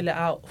had to fill it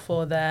out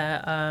for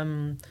their,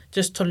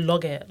 just to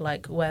log it,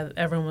 like, where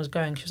everyone was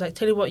going. She was like,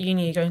 Tilly, what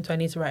uni are you going to? I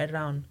need to write it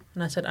down.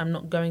 And I said, I'm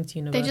not going to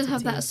university. They just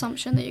have that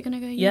assumption that you're going to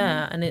go uni.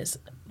 Yeah, and it's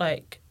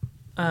like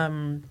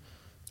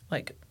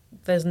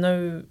there's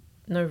no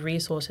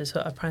resources for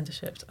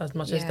apprenticeships as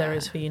much as there Yeah.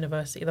 is for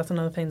university. That's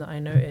another thing that I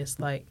noticed.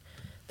 Like,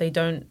 they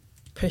don't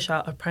push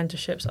out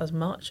apprenticeships as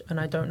much, and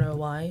I don't know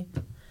why.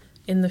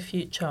 In the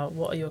future,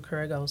 what are your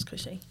career goals,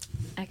 Khushi?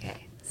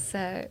 Okay.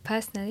 So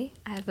personally,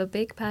 I have a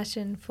big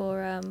passion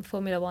for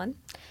Formula One.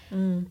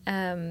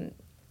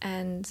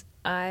 And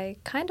I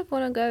kind of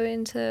want to go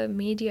into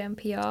media and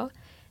PR.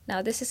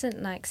 Now, this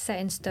isn't like set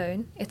in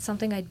stone. It's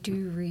something I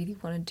do really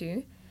want to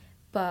do.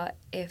 But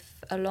if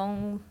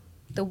along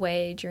the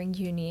way during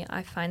uni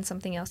I find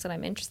something else that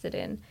I'm interested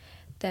in,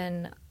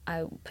 then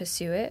I will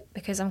pursue it,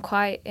 because I'm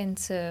quite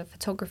into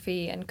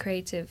photography and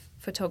creative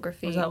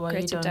photography, Is that why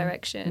creative you done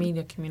direction.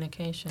 media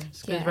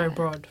communications? 'Cause Yeah. It's very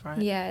broad,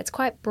 right? Yeah, it's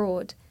quite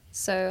broad.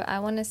 So I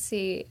want to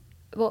see,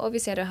 well,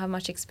 obviously I don't have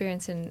much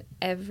experience in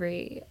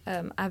every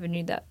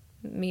avenue that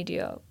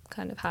media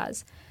kind of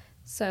has.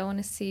 So I want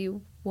to see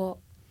what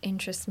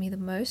interests me the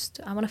most.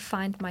 I want to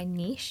find my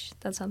niche.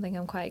 That's something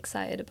I'm quite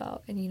excited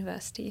about in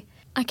university.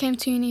 I came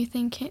to uni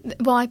thinking,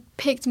 well, I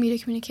picked media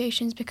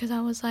communications because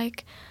I was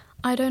like,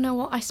 I don't know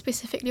what I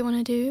specifically want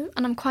to do,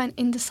 and I'm quite an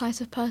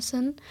indecisive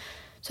person.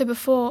 So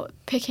before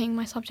picking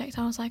my subject,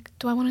 I was like,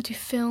 do I want to do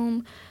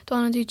film? Do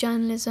I want to do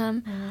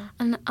journalism?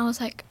 And I was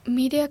like,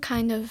 media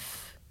kind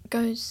of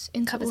goes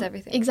into Covers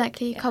everything.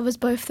 Exactly, Yeah. covers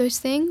both those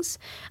things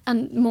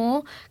and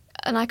more.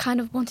 And I kind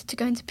of wanted to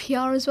go into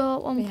PR as well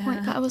at one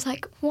point. Yeah. I was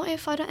like, what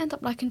if I don't end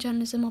up liking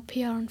journalism or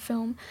PR and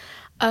film?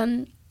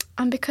 And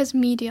because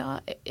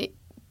media, it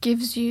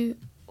gives you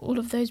all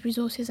of those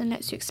resources and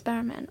lets you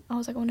experiment, I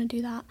was like, I want to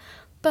do that.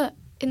 But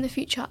in the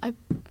future, I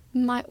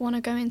might want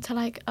to go into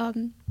like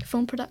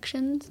film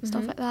productions and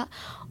stuff like that,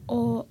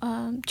 or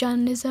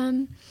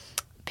journalism,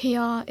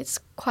 PR. It's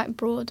quite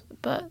broad,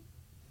 but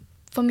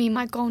for me,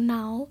 my goal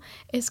now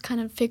is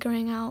kind of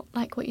figuring out,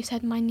 like what you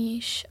said, my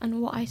niche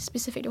and what I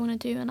specifically want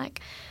to do, and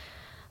like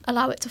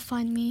allow it to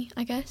find me,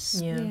 I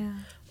guess. Yeah.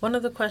 One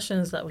of the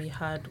questions that we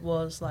had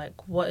was like,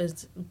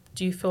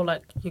 do you feel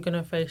like you're going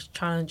to face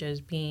challenges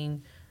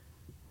being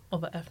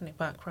of an ethnic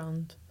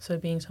background? So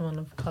being someone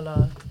of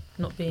colour,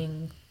 not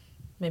being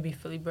maybe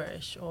fully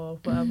British or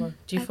whatever.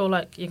 Do you feel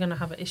like you're going to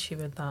have an issue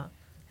with that?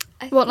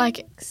 What,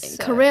 like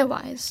so.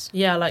 career-wise?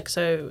 Yeah, like,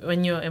 so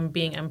when you're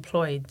being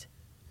employed,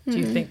 do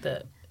you think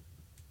that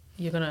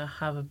you're going to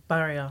have a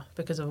barrier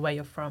because of where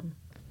you're from?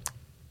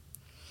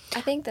 I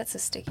think that's a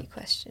sticky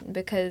question,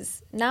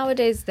 because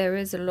nowadays there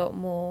is a lot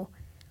more.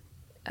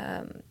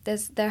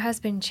 There has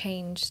been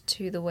change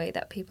to the way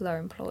that people are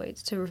employed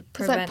to It's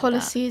prevent like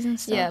policies and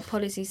stuff. Yeah,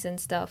 policies and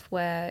stuff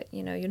where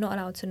you're not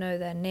allowed to know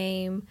their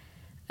name,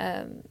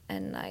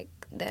 and like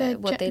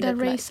what they their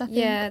look race, like. I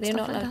think, Yeah, they're stuff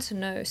not like allowed that. to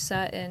know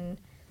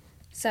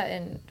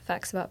certain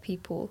facts about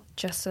people,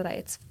 just so that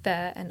it's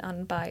fair and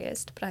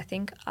unbiased. But I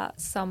think at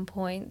some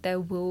point there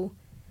will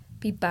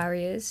be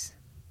barriers.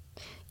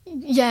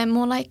 Yeah,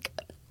 more like,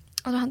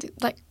 I don't know how to,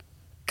 like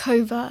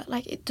covert,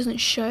 like it doesn't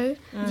show,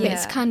 but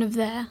it's Yeah. kind of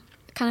there,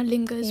 it kind of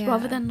lingers,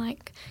 rather Yeah. than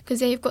like,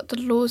 because you've got the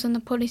laws and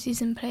the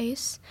policies in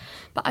place.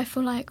 But I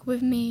feel like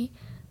with me,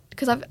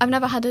 because I've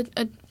never had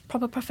a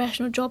proper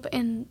professional job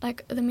in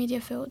like the media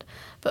field,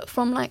 but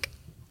from like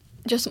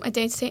just my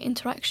day-to-day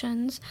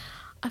interactions,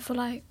 I feel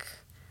like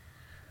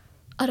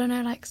I don't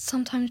know, like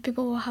sometimes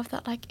people will have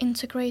that like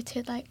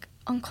integrated like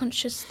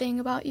unconscious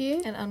thing about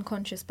you. An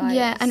unconscious bias.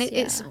 Yeah, and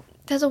it's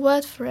there's a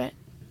word for it.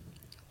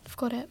 I've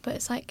got it, but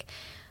it's like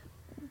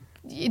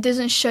it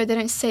doesn't show. They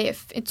don't say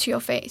it to your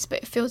face, but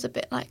it feels a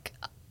bit like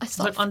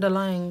like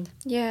underlying.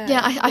 Yeah.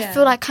 Yeah, I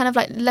feel like kind of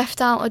like left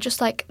out or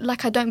just like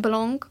I don't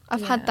belong.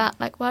 I've had that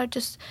like where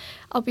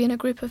I'll be in a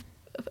group of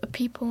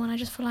people and I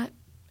just feel like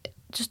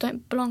just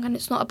don't belong, and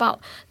it's not about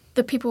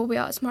the people we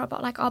are. It's more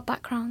about like our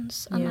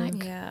backgrounds and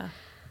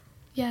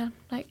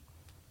like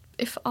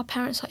if our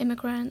parents are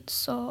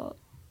immigrants or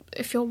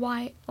if you're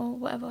white or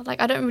whatever.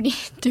 Like I don't really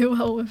do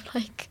well with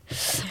like.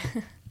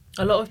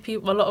 A lot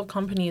of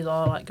companies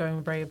are like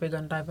going very big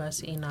on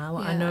diversity now.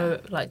 I know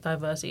like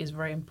diversity is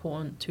very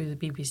important to the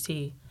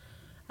BBC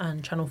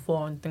and Channel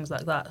 4 and things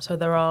like that. So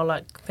there are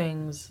like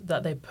things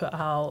that they put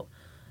out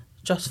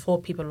just for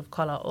people of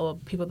colour or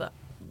people that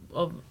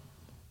of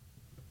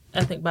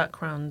ethnic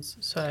backgrounds.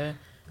 So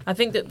I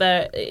think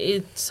that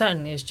it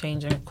certainly is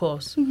changing, of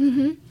course.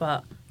 Mm-hmm.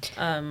 But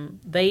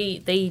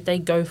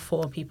they go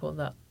for people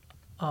that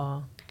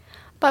are.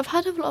 But I've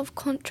had a lot of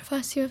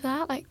controversy with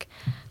that. Like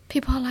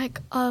people are like,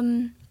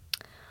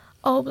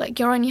 like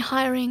you're only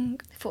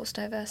hiring forced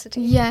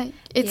diversity. Yeah,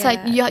 it's like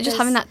you're just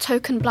having that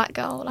token black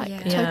girl,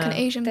 like token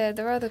Asian.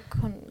 There are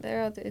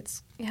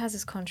it has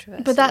its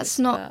controversy. But that's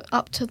not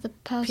up to the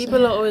person.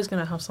 People are always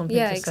going to have something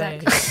to say.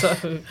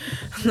 So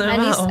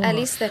at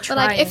least they're trying.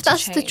 But like, if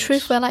that's to the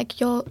truth, where like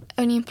you're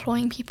only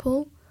employing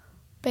people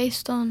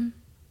based on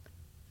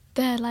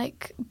their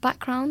like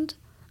background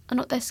and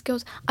not their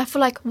skills, I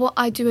feel like what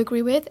I do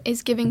agree with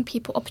is giving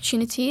people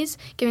opportunities,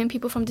 giving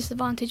people from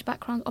disadvantaged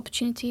backgrounds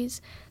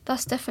opportunities.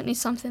 That's definitely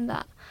something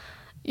that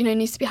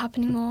needs to be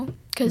happening more,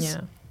 because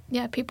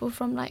people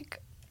from like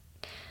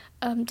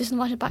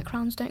disadvantaged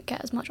backgrounds don't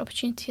get as much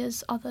opportunity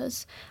as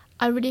others.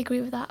 I really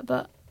agree with that,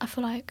 but I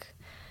feel like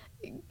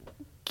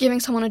giving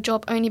someone a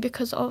job only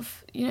because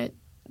of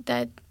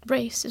their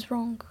race is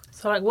wrong.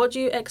 So like, what do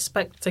you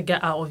expect to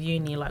get out of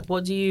uni? Like,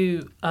 what do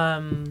you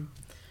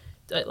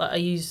are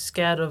you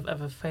scared of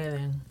ever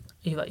failing?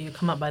 You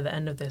come up by the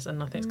end of this and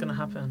nothing's gonna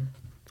happen,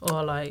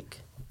 or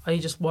like, are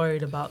you just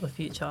worried about the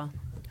future?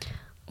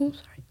 Oh,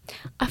 sorry.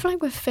 I feel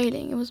like with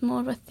failing, it was more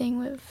of a thing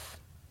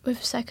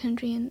with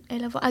secondary and A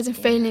level, as in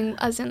failing,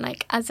 as in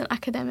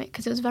academic,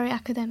 because it was very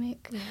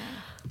academic. Yeah.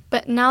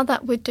 But now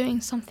that we're doing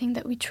something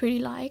that we truly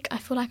like, I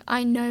feel like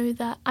I know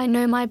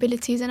my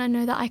abilities, and I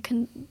know that I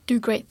can do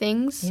great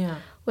things. Yeah.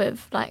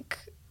 With like,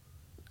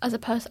 as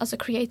a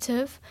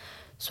creative,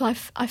 so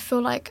I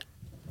feel like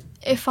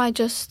if I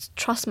just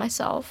trust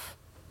myself,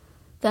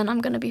 then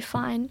I'm gonna be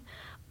fine.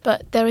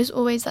 But there is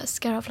always that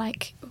scare of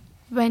like,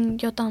 when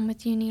you're done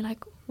with uni,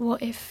 like,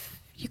 what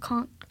if you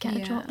can't get a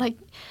job? Like,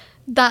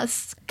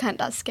 that's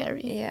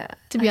scary. Yeah,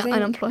 to be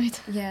unemployed.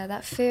 Yeah,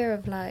 that fear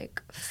of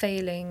like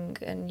failing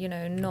and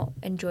not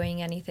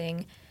enjoying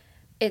anything,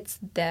 it's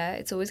there.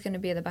 It's always going to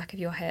be at the back of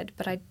your head.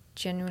 But I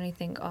genuinely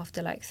think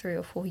after like 3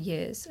 or 4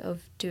 years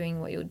of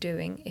doing what you're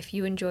doing, if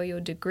you enjoy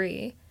your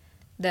degree,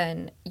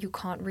 then you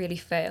can't really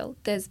fail.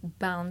 There's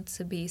bound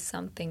to be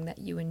something that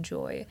you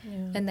enjoy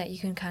and that you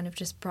can kind of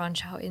just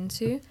branch out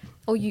into,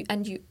 or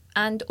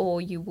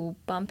you will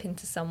bump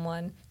into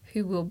someone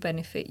who will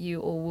benefit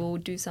you, or will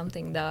do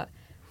something that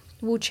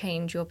will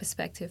change your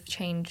perspective,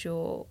 change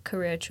your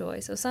career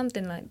choice, or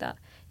something like that.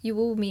 You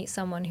will meet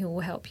someone who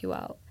will help you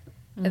out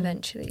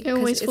eventually. It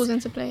always falls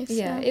into place.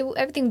 Yeah,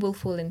 everything will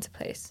fall into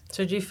place.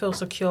 So do you feel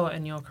secure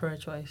in your career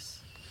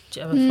choice? Do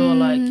you ever feel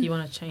like you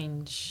want to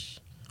change,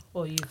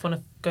 or you want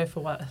to go for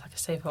like a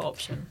safer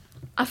option?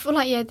 I feel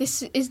like,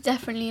 this is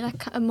definitely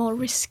like a more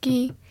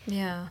risky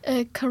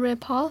career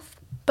path,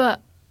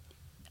 but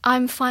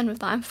I'm fine with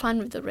that. I'm fine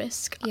with the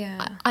risk.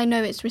 Yeah. I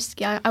know it's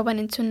risky. I went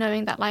into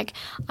knowing that like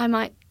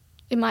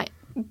it might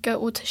go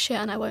all to shit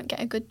and I won't get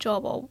a good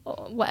job or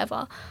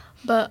whatever.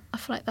 But I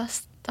feel like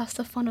that's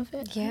the fun of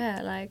it.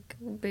 Yeah, like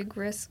big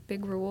risk,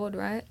 big reward,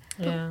 right?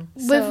 Yeah.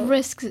 With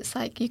risks, it's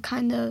like you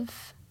kind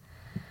of,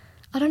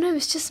 I don't know,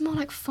 it's just more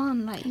like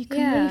fun. Like you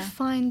can really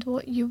find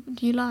what you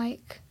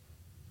like,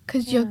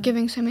 because you're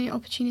giving so many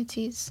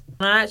opportunities.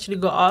 I actually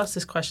got asked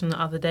this question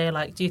the other day.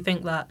 Like, do you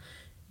think that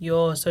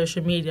your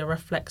social media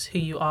reflects who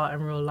you are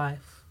in real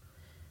life?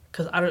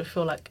 Because I don't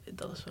feel like it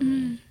does for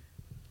me.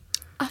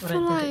 I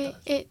feel like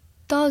it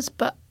does,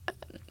 but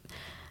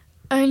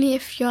only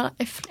if you're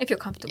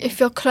comfortable, if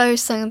you're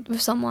close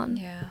with someone.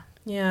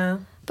 Yeah.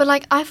 But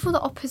like, I feel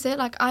the opposite.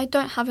 Like, I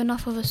don't have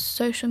enough of a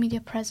social media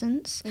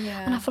presence,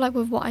 and I feel like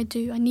with what I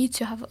do, I need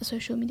to have a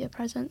social media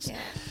presence. Yeah.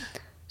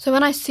 So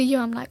when I see you,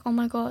 I'm like, oh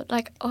my god,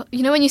 like,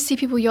 when you see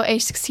people your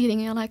age succeeding,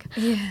 and you're like,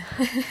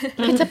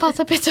 pitter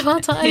patter, pitter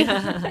patter.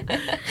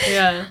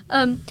 Yeah.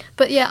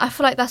 But yeah, I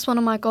feel like that's one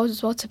of my goals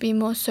as well, to be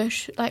more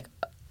social, like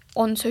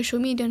on social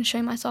media and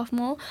show myself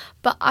more.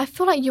 But I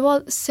feel like you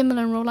are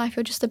similar in real life.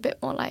 You're just a bit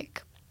more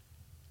like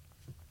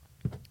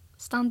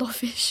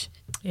standoffish.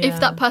 Yeah.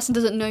 If that person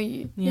doesn't know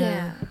you.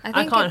 Yeah.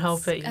 I can't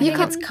help it. I think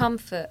it's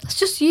comfort. It's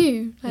just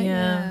you.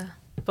 Like,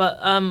 But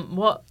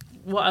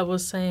what I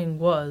was saying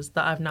was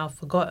that I've now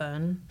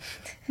forgotten.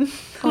 There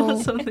Oh.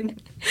 was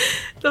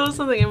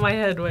something in my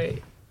head.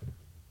 Wait.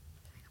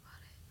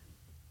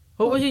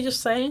 What were you just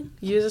saying?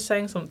 You were just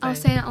saying something. I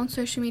was saying that on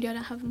social media I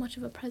don't have much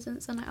of a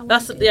presence, and I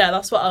That's want to.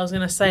 that's what I was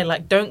gonna say.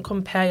 Like, don't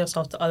compare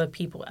yourself to other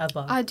people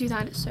ever. I do that,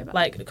 and it's so bad.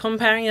 Like,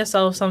 comparing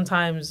yourself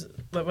sometimes.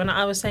 But when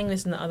I was saying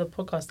this in the other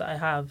podcast that I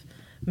have,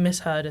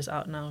 Misheard is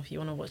out now if you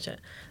want to watch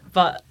it.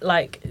 But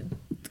like,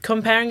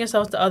 comparing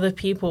yourself to other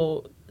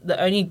people, the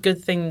only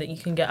good thing that you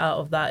can get out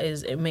of that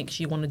is it makes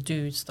you want to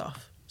do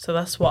stuff. So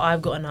that's what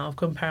I've gotten out of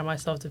comparing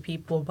myself to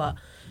people. But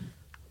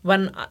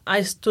when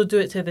I still do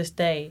it to this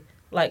day.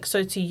 Like,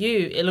 so to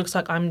you, it looks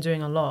like I'm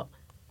doing a lot.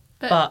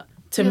 But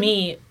to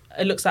me,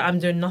 it looks like I'm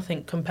doing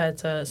nothing compared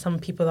to some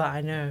people that I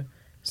know.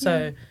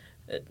 So,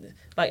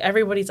 like,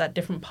 everybody's at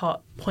different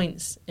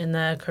points in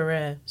their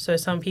career. So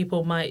some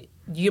people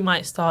you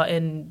might start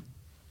in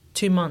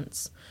 2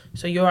 months.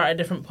 So you're at a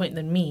different point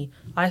than me.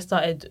 I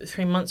started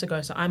 3 months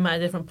ago, so I'm at a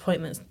different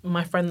point than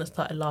my friend that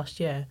started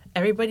last year.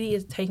 Everybody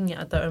is taking it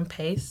at their own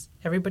pace.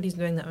 Everybody's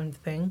doing their own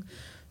thing.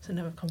 So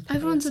never compare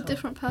Everyone's yourself. a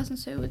different person,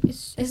 so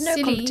it's There's no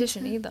silly.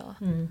 competition either.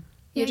 Mm.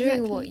 You're Yeah, doing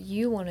exactly. what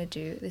you want to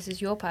do. This is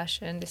your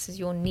passion. This is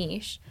your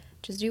niche.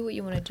 Just do what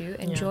you want to do.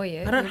 Enjoy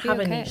it. I don't You'll be have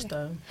a okay. niche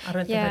though. I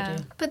don't Yeah. think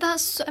I do. But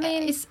that's, I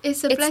mean, it's a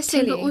it's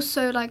blessing, but silly.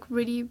 also like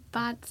really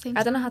bad things.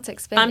 I don't know how to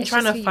explain it. I'm It's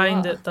trying just to who you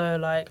find are. it though.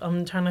 Like,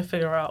 I'm trying to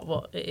figure out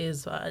what it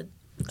is.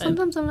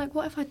 Sometimes I'm like,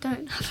 what if I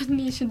don't have a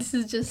niche and this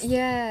is just...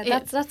 Yeah,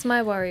 it. that's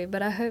my worry.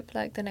 But I hope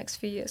like the next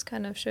few years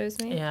kind of shows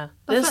me. Yeah,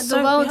 But there's the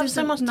so world we have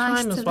so isn't much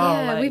nice time to as well.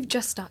 Yeah, like, we've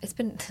just started. It's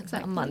been about a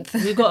Exactly. month.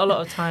 we've got a lot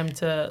of time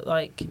to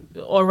like.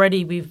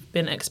 Already, we've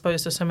been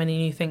exposed to so many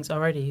new things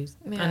already,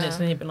 and it's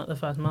Yeah. only been like the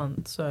first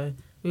month. So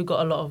we've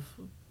got a lot of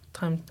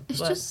time. It's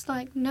like, just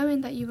like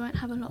knowing that you won't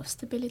have a lot of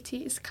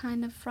stability is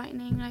kind of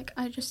frightening. Like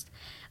I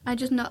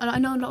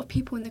know a lot of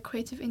people in the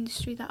creative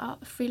industry that are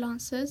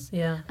freelancers,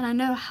 yeah. and I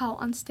know how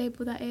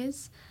unstable that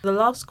is. The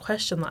last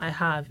question that I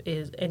have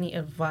is any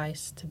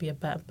advice to be a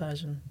better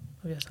version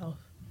of yourself.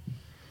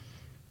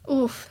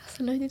 Oof, that's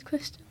a loaded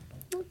question.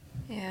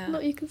 Yeah.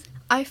 Not you can say.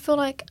 I feel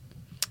like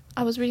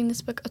I was reading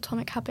this book,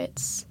 Atomic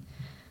Habits.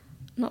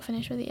 I'm not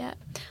finished with it yet,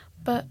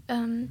 but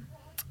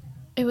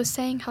it was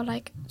saying how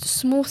like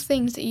small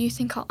things that you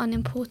think are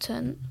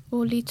unimportant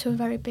will lead to a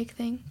very big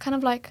thing. Kind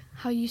of like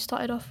how you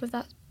started off with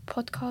that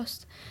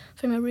podcast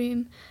from your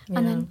room,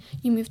 and then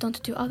you moved on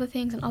to do other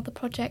things and other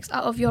projects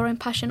out of your own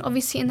passion.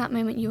 Obviously, in that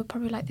moment, you were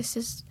probably like, this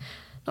is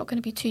not going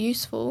to be too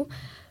useful,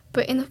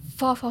 but in the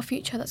far, far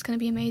future, that's going to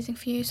be amazing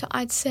for you. So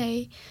I'd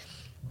say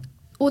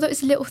all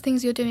those little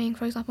things you're doing,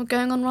 for example,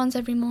 going on runs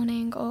every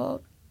morning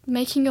or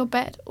making your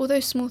bed, all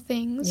those small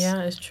things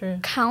it's true.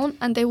 count,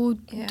 and they will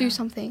Yeah. do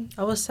something.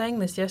 I was saying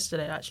this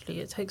yesterday, actually.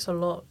 It takes a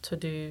lot to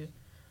do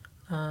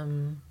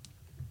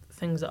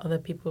things that other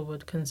people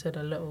would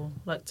consider little.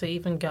 Like, to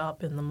even get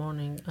up in the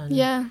morning and,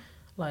 Yeah.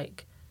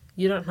 like,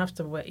 you don't have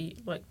to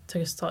wait, like,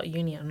 to start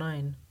uni at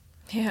 9.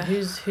 Yeah.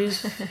 Who's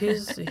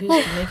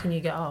making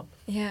you get up?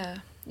 Yeah.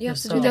 You have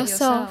to Yourself. do it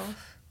Yourself.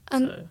 yourself.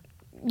 And So,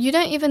 you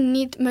don't even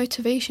need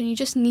motivation, you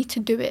just need to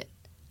do it.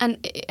 And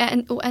it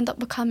will end up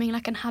becoming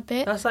like a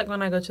habit. that's like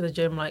when I go to the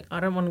gym, like, I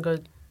don't want to go,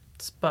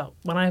 but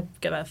when I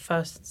get that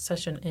first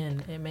session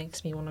in, it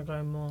makes me want to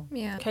go more.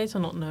 Yeah. Okay to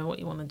not know what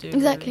you want to do.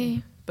 Exactly.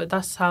 Really. But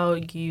that's how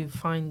you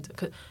find,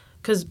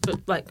 because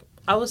like,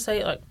 I would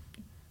say, like,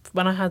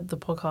 when I had the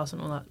podcast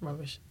and all that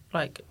rubbish,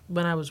 like,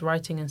 when I was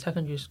writing in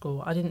secondary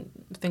school, I didn't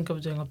think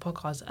of doing a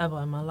podcast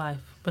ever in my life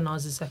when I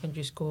was in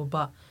secondary school,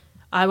 but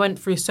I went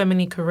through so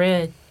many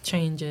career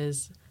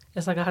changes.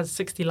 It's like I had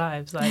 60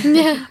 lives. Like,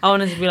 Yeah. I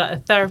wanted to be like a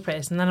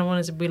therapist, and then I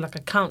wanted to be like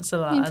a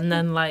counsellor, and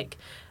then like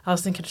I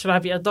was thinking, should I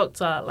be a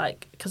doctor?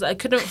 Like, because I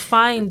couldn't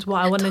find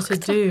what I wanted to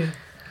do.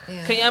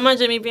 Yeah. Can you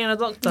imagine me being a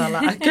doctor?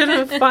 Like, I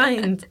couldn't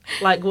find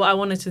like what I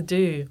wanted to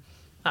do.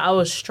 Like, I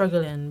was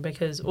struggling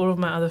because all of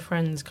my other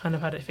friends kind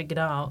of had it figured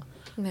out,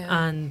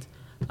 Yeah. and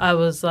I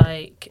was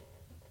like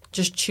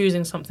just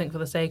choosing something for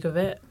the sake of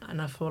it,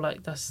 and I feel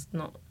like that's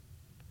not.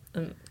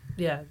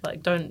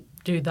 Like, don't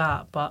do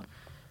that, but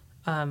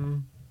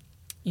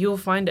you'll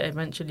find it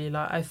eventually.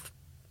 Like,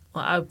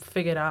 I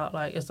figured out,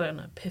 like, it's like an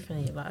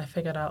epiphany. Like, I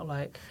figured out,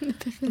 like,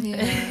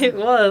 Yeah. it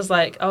was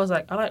like, I was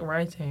like, I like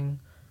writing,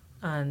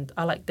 and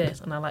I like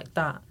this, and I like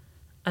that.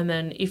 And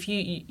then if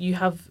you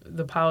have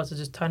the power to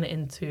just turn it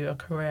into a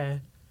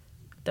career,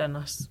 then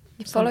that's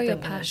You follow your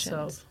something in passions.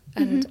 itself.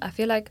 And I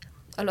feel like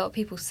a lot of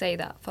people say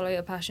that, follow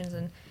your passions.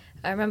 And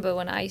I remember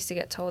when I used to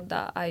get told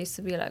that, I used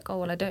to be like, oh,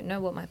 well, I don't know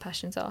what my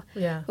passions are.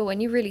 Yeah. But when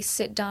you really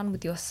sit down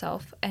with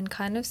yourself and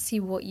kind of see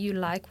what you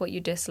like, what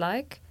you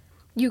dislike,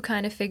 you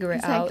kind of figure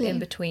it out Exactly. in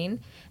between.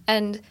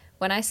 And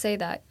when I say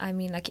that, I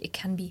mean, like, it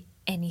can be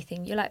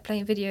anything. You like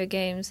playing video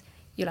games,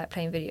 you like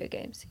playing video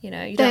games. You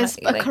know, you There's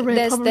don't like, a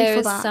career probably there for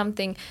is that.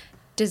 something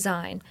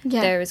design.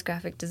 Yeah. There is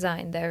graphic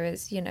design. There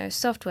is, you know,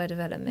 software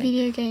development.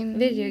 Video game.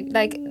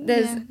 Like,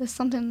 there's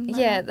something like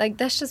yeah, that. like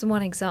that's just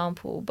one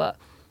example. But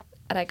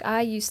like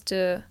I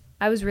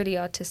was really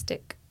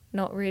artistic,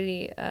 not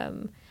really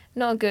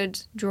not a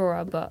good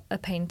drawer, but a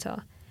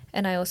painter.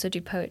 and I also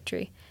do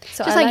poetry.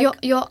 So Just I like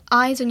your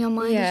eyes and your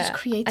mind are just I,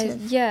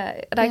 creative.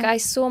 I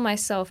saw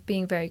myself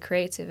being very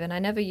creative, and I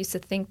never used to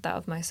think that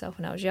of myself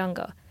when I was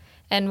younger.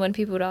 And when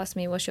people would ask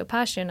me, what's your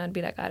passion? I'd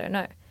be like, I don't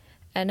know.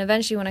 And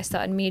eventually when I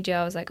started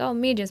media, I was like, oh,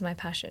 media is my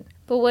passion.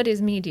 But what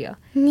is media?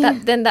 Yeah.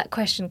 Then that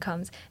question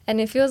comes.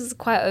 And it feels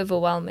quite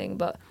overwhelming.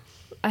 But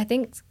I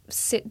think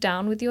sit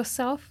down with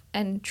yourself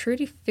and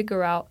truly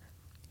figure out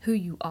who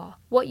you are,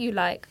 what you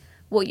like,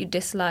 what you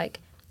dislike.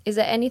 Is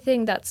there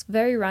anything that's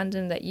very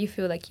random that you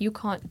feel like you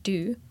can't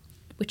do,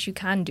 which you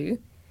can do,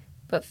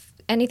 but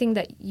anything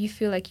that you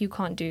feel like you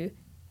can't do,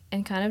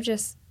 and kind of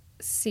just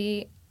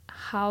see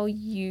how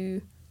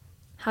you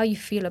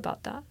feel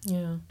about that.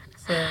 Yeah.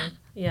 So,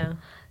 yeah.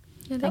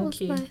 Yeah, that Thank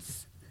was you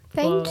nice.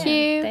 Thank for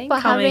you thank for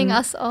having coming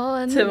us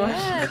on. to my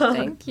Yeah, podcast.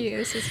 thank you.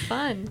 This is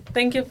fun.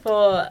 Thank you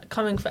for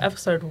coming for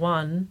episode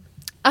 1.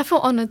 I feel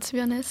honoured, to be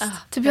honest,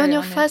 to be on very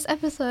your honoured. first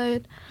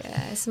episode.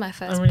 Yeah, it's my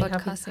first I'm really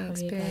happy to podcasting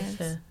have you guys experience.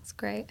 here. It's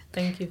great.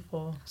 Thank you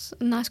for... It's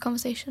a nice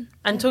conversation.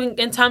 And talking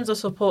in terms of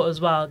support as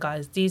well,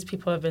 guys, these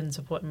people have been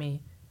supporting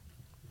me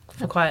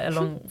for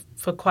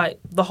quite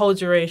the whole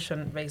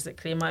duration,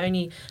 basically.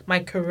 My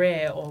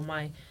career or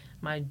my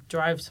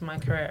drive to my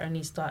career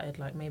only started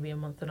like maybe a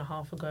month and a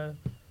half ago.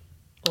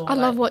 I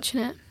love watching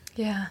it.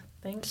 Yeah,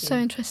 Thank you. So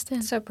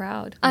interesting. so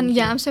proud. And Thank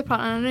yeah, you. I'm so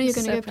proud. And I know you're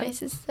going to So go proud.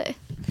 places. So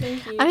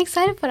Thank you. I'm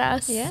excited for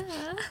us. Yeah.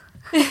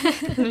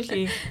 Thank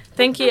you.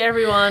 Thank you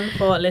everyone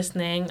for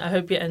listening. I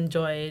hope you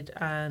enjoyed,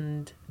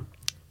 and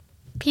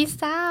Peace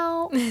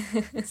out.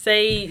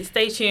 stay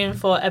tuned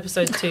for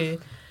episode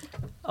 2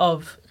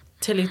 of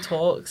Tilly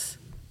Talks.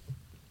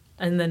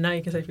 And then now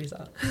you can say peace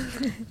out.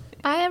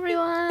 Bye,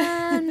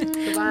 everyone.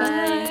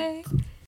 Goodbye. Bye.